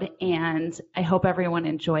episode, and I hope everyone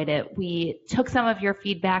enjoyed it. We took some of your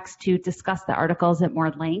feedbacks to discuss the articles at more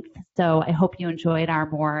length, so I hope you enjoyed our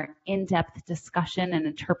more in-depth discussion and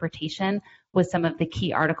interpretation with some of the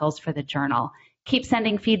key articles for the journal. Keep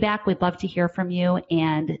sending feedback. We'd love to hear from you,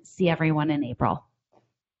 and see everyone in April.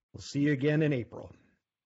 We'll see you again in April.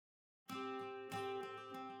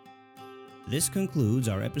 This concludes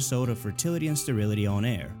our episode of Fertility and Sterility on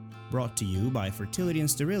Air, brought to you by Fertility and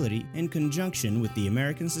Sterility in conjunction with the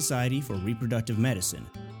American Society for Reproductive Medicine.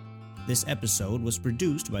 This episode was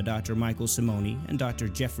produced by Dr. Michael Simoni and Dr.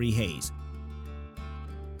 Jeffrey Hayes.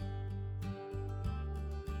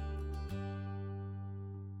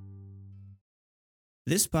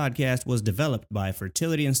 This podcast was developed by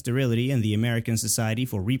Fertility and Sterility and the American Society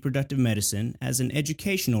for Reproductive Medicine as an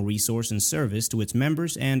educational resource and service to its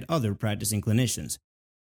members and other practicing clinicians.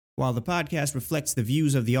 While the podcast reflects the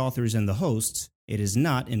views of the authors and the hosts, it is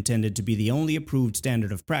not intended to be the only approved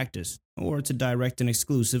standard of practice or to direct an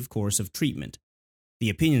exclusive course of treatment. The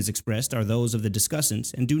opinions expressed are those of the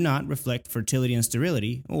discussants and do not reflect Fertility and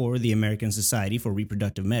Sterility or the American Society for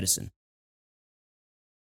Reproductive Medicine.